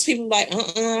 Most people like,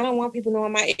 I don't want people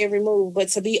knowing my every move. But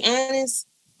to be honest,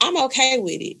 I'm okay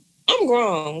with it. I'm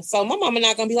grown. So my mama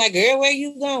not going to be like, girl, where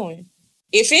you going?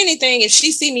 If anything, if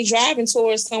she see me driving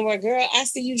towards somewhere, girl, I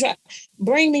see you drive.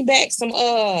 Bring me back some,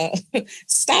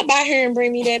 stop by here and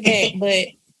bring me that back. But,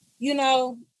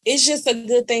 it's just a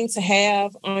good thing to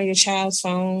have on your child's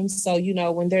phone. So,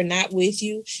 when they're not with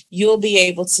you, you'll be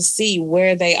able to see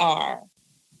where they are.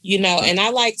 And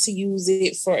I like to use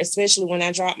it for, especially when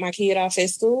I drop my kid off at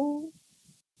school,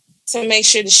 to make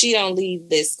sure that she don't leave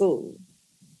that school.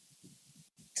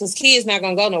 Because kids not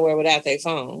going to go nowhere without their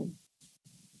phone.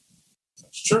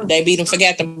 That's true. They be them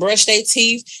forgot to brush their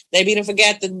teeth. They be them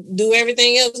forgot to do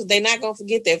everything else. They're not going to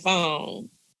forget their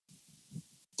phone.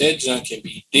 That junk can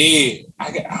be dead.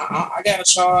 I got a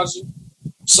charger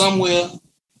somewhere.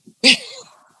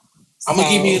 I'm going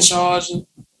to give me a charger.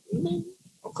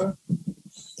 Okay.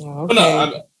 Okay.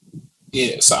 No,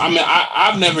 so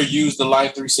I've never used the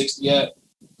Life 360 yet.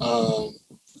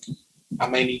 I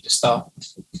may need to stop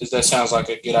because that sounds like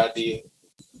a good idea.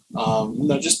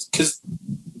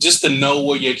 Just to know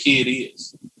where your kid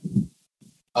is.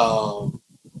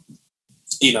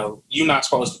 You're not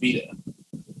supposed to be there,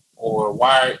 or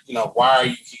why are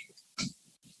you here?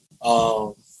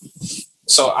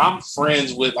 So I'm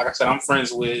friends with, like I said,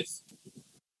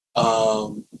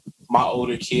 my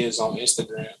older kids on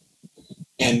Instagram.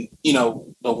 And,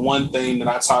 the one thing that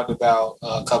I talked about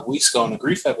a couple weeks ago in the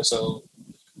grief episode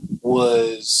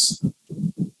was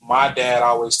my dad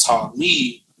always taught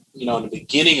me, in the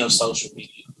beginning of social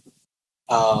media.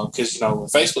 Because, when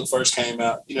Facebook first came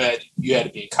out, you had to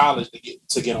be in college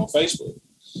to get on Facebook.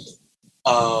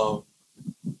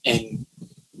 And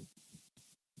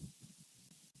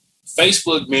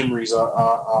Facebook memories are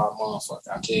a motherfucker,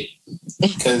 I tell you.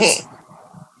 Because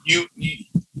you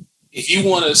if you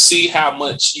want to see how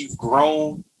much you've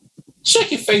grown,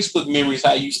 check your Facebook memories,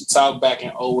 how you used to talk back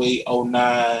in 08,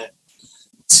 09,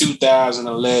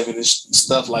 2011 and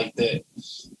stuff like that.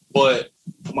 But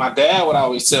my dad would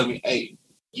always tell me, hey,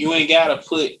 you ain't got to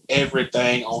put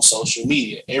everything on social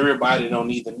media. Everybody don't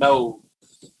need to know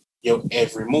your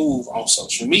every move on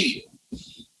social media.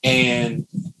 And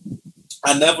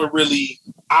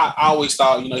I always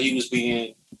thought, he was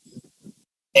being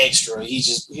extra.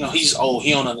 He's old.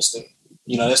 He don't understand.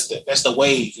 That's the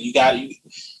wave. You got to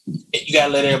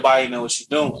let everybody know what you're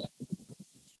doing.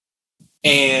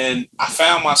 And I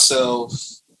found myself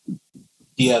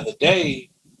the other day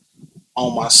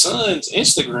on my son's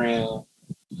Instagram,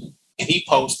 and he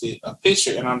posted a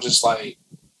picture, and I'm just like,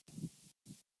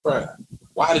 bruh,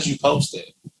 why did you post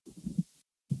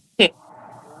that?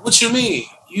 What you mean?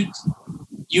 You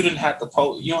didn't have to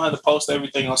post. You don't have to post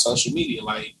everything on social media.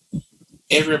 Like,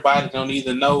 everybody don't need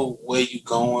to know where you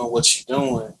going, what you're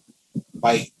doing.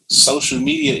 Like, social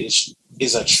media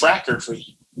is a tracker for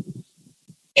you.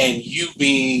 And you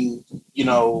being,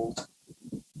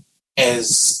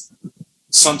 as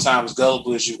sometimes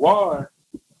gullible as you are,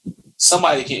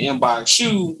 somebody can inbox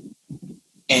you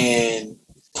and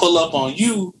pull up on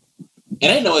you,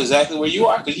 and they know exactly where you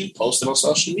are because you posted on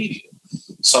social media.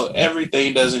 So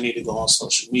everything doesn't need to go on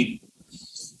social media.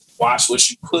 Watch what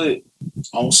you put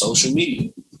on social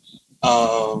media.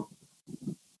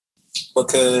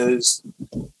 Because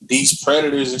these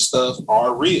predators and stuff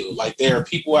are real. Like, there are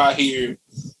people out here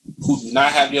who do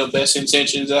not have your best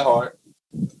intentions at heart,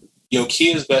 your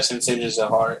kids' best intentions at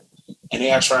heart, and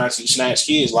they are trying to snatch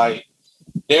kids. Like,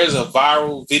 there's a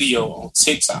viral video on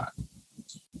TikTok,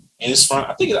 and it's from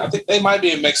I think they might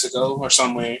be in Mexico or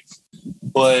somewhere,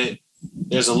 but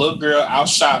there's a little girl out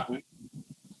shopping,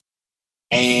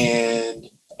 and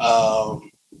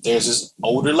there's this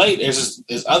older lady. There's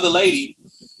this other lady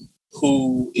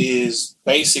who is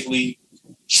basically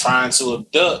trying to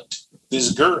abduct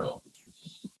this girl.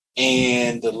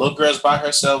 and the little girl's by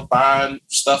herself buying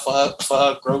stuff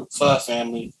for her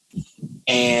family,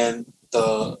 and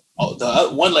the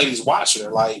one lady's watching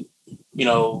her, like, you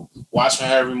know, watching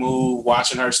her every move,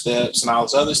 watching her steps and all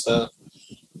this other stuff.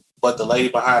 But the lady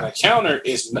behind the counter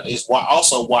is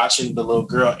also watching the little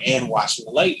girl and watching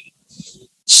the lady.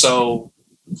 So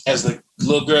as the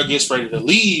little girl gets ready to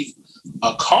leave,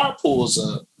 a car pulls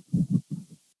up,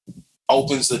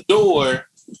 opens the door,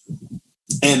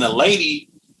 and the lady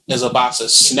is about to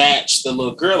snatch the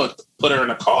little girl and put her in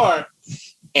a car.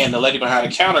 And the lady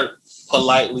behind the counter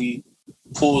politely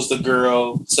pulls the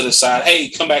girl to the side. Hey,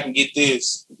 come back and get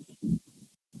this.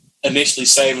 Initially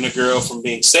saving the girl from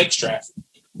being sex trafficked.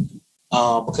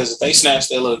 Because if they snatch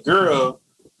that little girl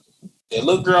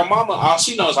mama, all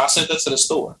she knows, I sent her to the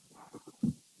store.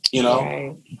 You know?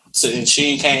 Right. So, and she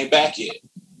ain't came back yet.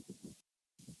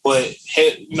 But,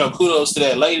 you know, kudos to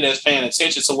that lady that's paying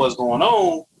attention to what's going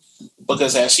on,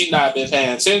 because had she not been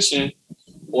paying attention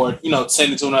or, you know,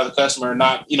 tending to another customer,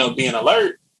 not, you know, being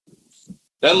alert,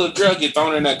 that little girl get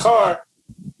thrown in that car,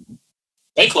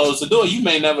 they close the door. You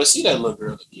may never see that little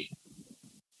girl again.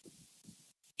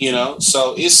 You know,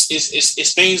 so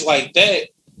it's things like that,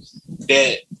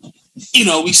 you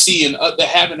know, we see that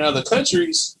happen in other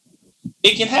countries.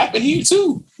 It can happen here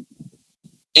too.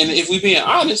 And if we're being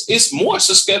honest, it's more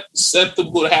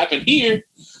susceptible to happen here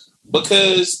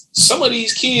because some of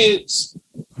these kids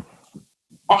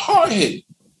are hard-headed.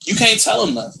 You can't tell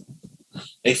them nothing.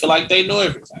 They feel like they know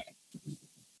everything.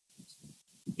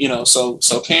 You know, so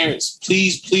parents,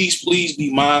 please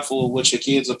be mindful of what your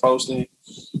kids are posting,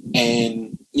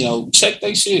 and, you know, check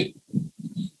their shit.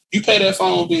 You pay that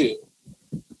phone bill.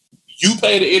 You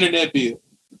pay the internet bill.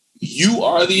 You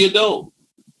are the adult.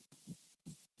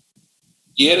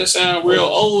 Yeah, that sounds real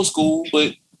old school,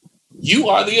 but you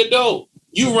are the adult.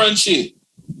 You run shit.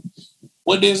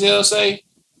 What does Denzel say?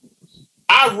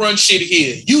 I run shit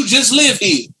here. You just live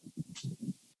here.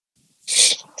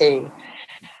 Dude.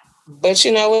 But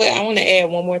you know what? I want to add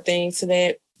one more thing to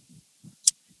that.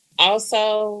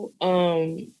 Also,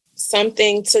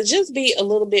 something to just be a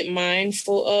little bit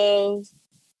mindful of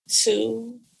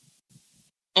too.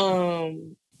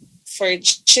 For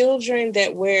children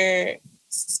that wear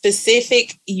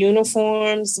specific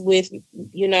uniforms with,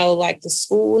 you know, like the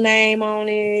school name on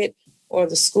it or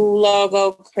the school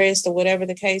logo, crest, or whatever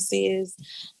the case is,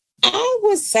 I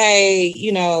would say,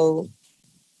 you know,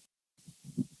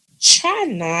 try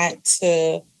not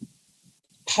to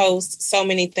post so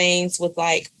many things with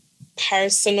like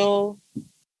personal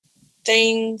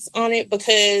things on it,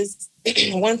 because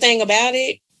one thing about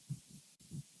it,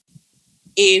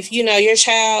 if, you know, your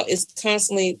child is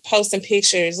constantly posting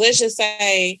pictures, let's just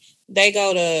say they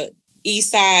go to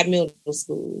Eastside Middle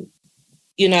School,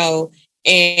 you know,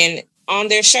 and on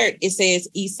their shirt it says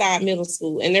Eastside Middle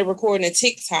School, and they're recording a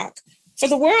TikTok for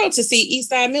the world to see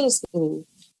Eastside Middle School.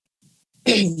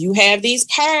 You have these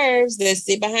pervs that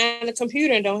sit behind the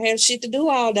computer and don't have shit to do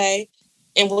all day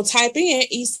and will type in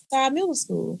Eastside Middle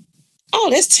School. Oh,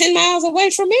 that's 10 miles away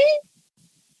from me?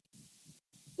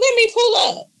 Let me pull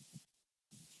up.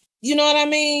 You know what I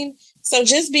mean? So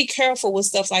just be careful with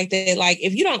stuff like that. Like,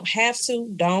 if you don't have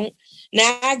to, don't.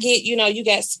 Now, I get, you know, you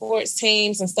got sports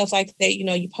teams and stuff like that, you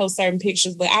know, you post certain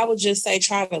pictures, but I would just say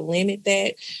try to limit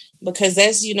that, because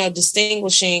that's, you know,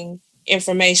 distinguishing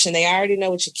information. They already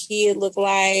know what your kid look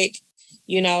like.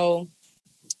 You know,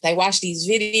 they watch these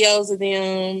videos of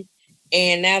them,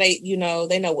 and now they, you know,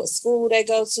 they know what school they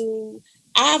go to.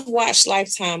 I've watched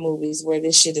Lifetime movies where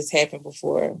this shit has happened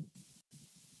before.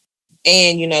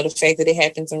 And, you know, the fact that it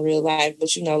happens in real life,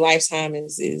 but, you know, Lifetime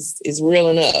is real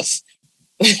enough.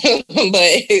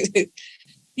 But,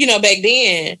 you know, back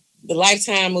then, the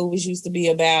Lifetime movies used to be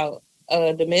about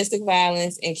domestic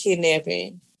violence and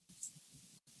kidnapping.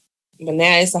 But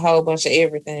now it's a whole bunch of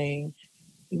everything.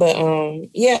 But,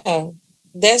 yeah,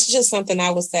 that's just something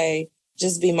I would say,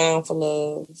 just be mindful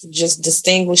of, just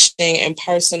distinguishing and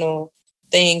personal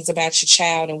things about your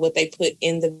child and what they put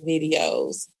in the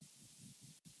videos.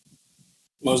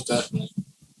 Most definitely.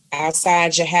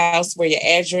 Outside your house, where your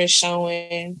address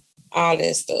showing, all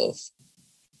that stuff.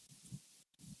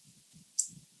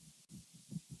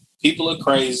 People are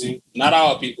crazy. Not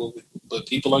all people, but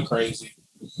people are crazy.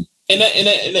 And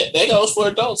that goes for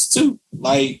adults too.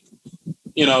 Like,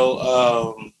 you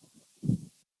know,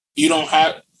 you don't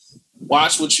have,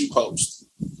 watch what you post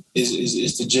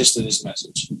is the gist of this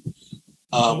message.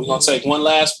 We're going to take one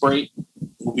last break.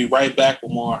 We'll be right back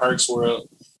with more Herc's World.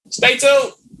 Stay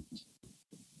tuned.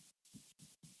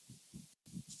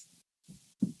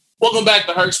 Welcome back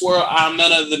to Herc's World. I'm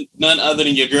none other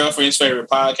than your girlfriend's favorite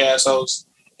podcast host,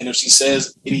 And if she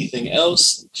says anything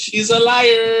else, she's a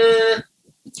liar.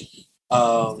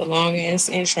 The long ass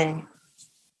intro.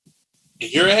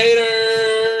 You're a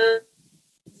hater.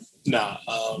 Nah.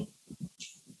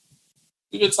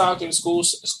 We've been talking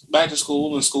back to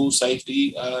school and school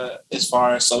safety, as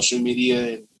far as social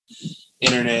media and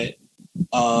internet,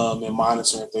 and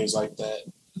monitoring things like that.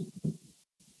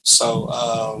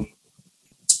 So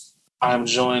I'm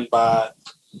joined by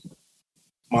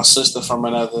my sister from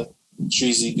another,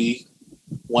 Treasy B.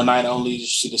 One night only,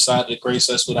 she decided to grace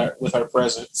us with her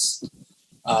presence.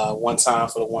 One time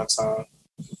for the one time.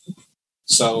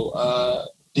 So,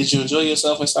 did you enjoy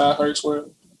yourself inside Herc's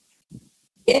World?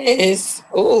 Yes.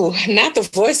 Oh, not the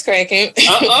voice cracking.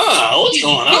 What's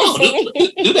going on?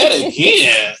 Do that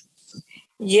again.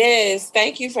 Yes.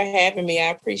 Thank you for having me. I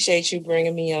appreciate you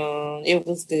bringing me on. It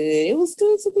was good. It was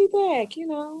good to be back,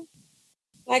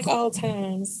 like all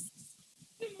times.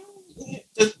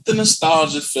 The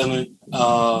nostalgia feeling.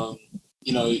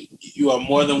 You are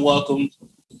more than welcome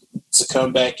to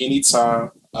come back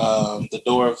anytime. The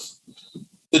doors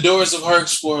of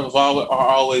Herc's World are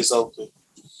always open.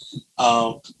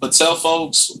 But tell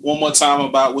folks one more time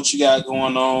about what you got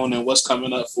going on and what's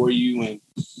coming up for you and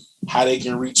how they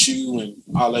can reach you and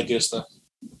all that good stuff.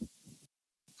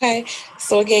 Okay.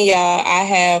 So again, y'all, I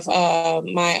have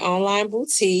my online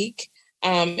boutique.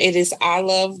 It is I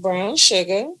Love Brown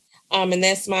Sugar. And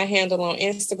that's my handle on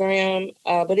Instagram.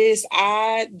 But it is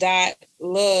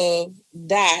I.love.brownsugar,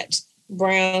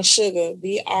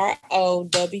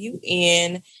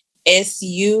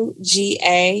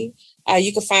 BROWNSUGA.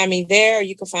 You can find me there, or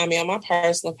you can find me on my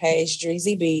personal page,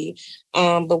 Dreezy B.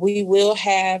 But we will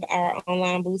have our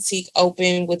online boutique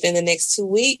open within the next 2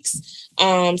 weeks.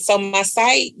 So my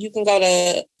site, you can go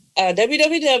to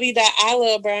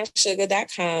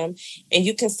www.ilovebrownsugar.com, and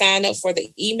you can sign up for the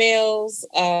emails,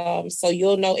 so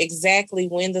you'll know exactly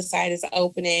when the site is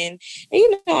opening.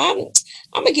 And I'm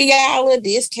gonna give y'all a little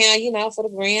discount, for the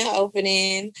grand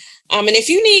opening. And if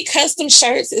you need custom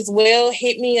shirts as well,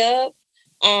 hit me up.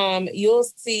 You'll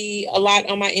see a lot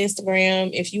on my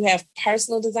Instagram. If you have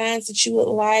personal designs that you would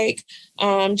like,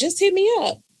 just hit me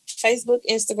up. Facebook,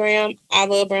 Instagram, I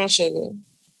Love Brown Sugar.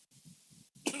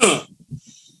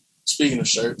 Speaking of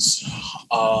shirts,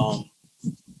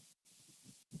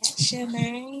 That's your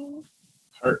name.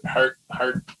 Hurt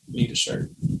need a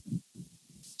shirt.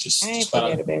 I ain't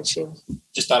forget about you.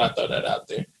 Just thought I'd throw that out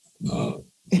there.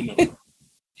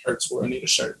 Herc's World need a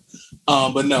shirt.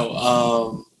 But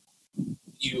no,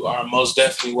 you are most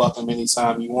definitely welcome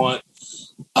anytime you want.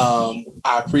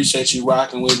 I appreciate you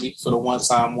rocking with me for the one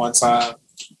time.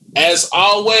 As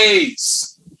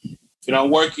always, if you don't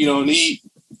work, you don't eat.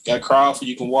 Got to crawl before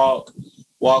you can walk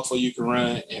before you can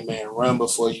run, and man, run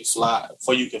before you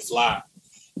can fly.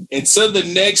 Until the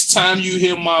next time you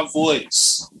hear my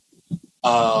voice,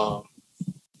 man,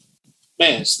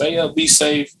 stay up, be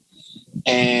safe,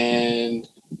 and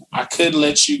I couldn't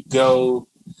let you go,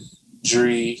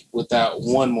 Dree, without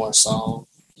one more song,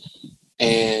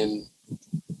 and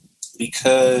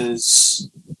because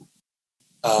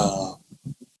I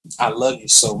love you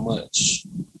so much.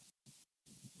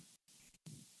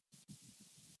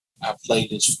 I'm gonna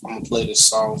play this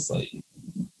song for you.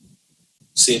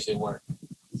 See if it works.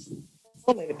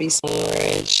 I'm gonna be some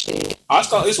red shit. I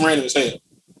thought it's random as hell.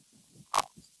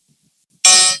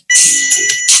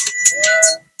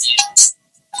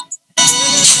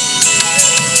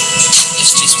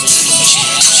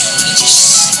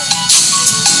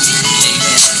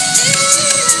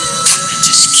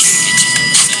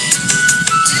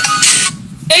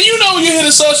 And when you hear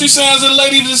the sultry sounds of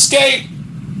Ladies Escape,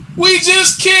 we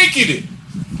just kicking it.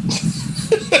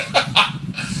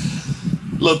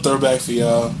 Little throwback for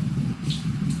y'all.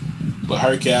 But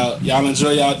Herc out. Y'all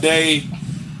enjoy y'all day.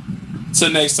 Till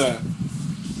next time.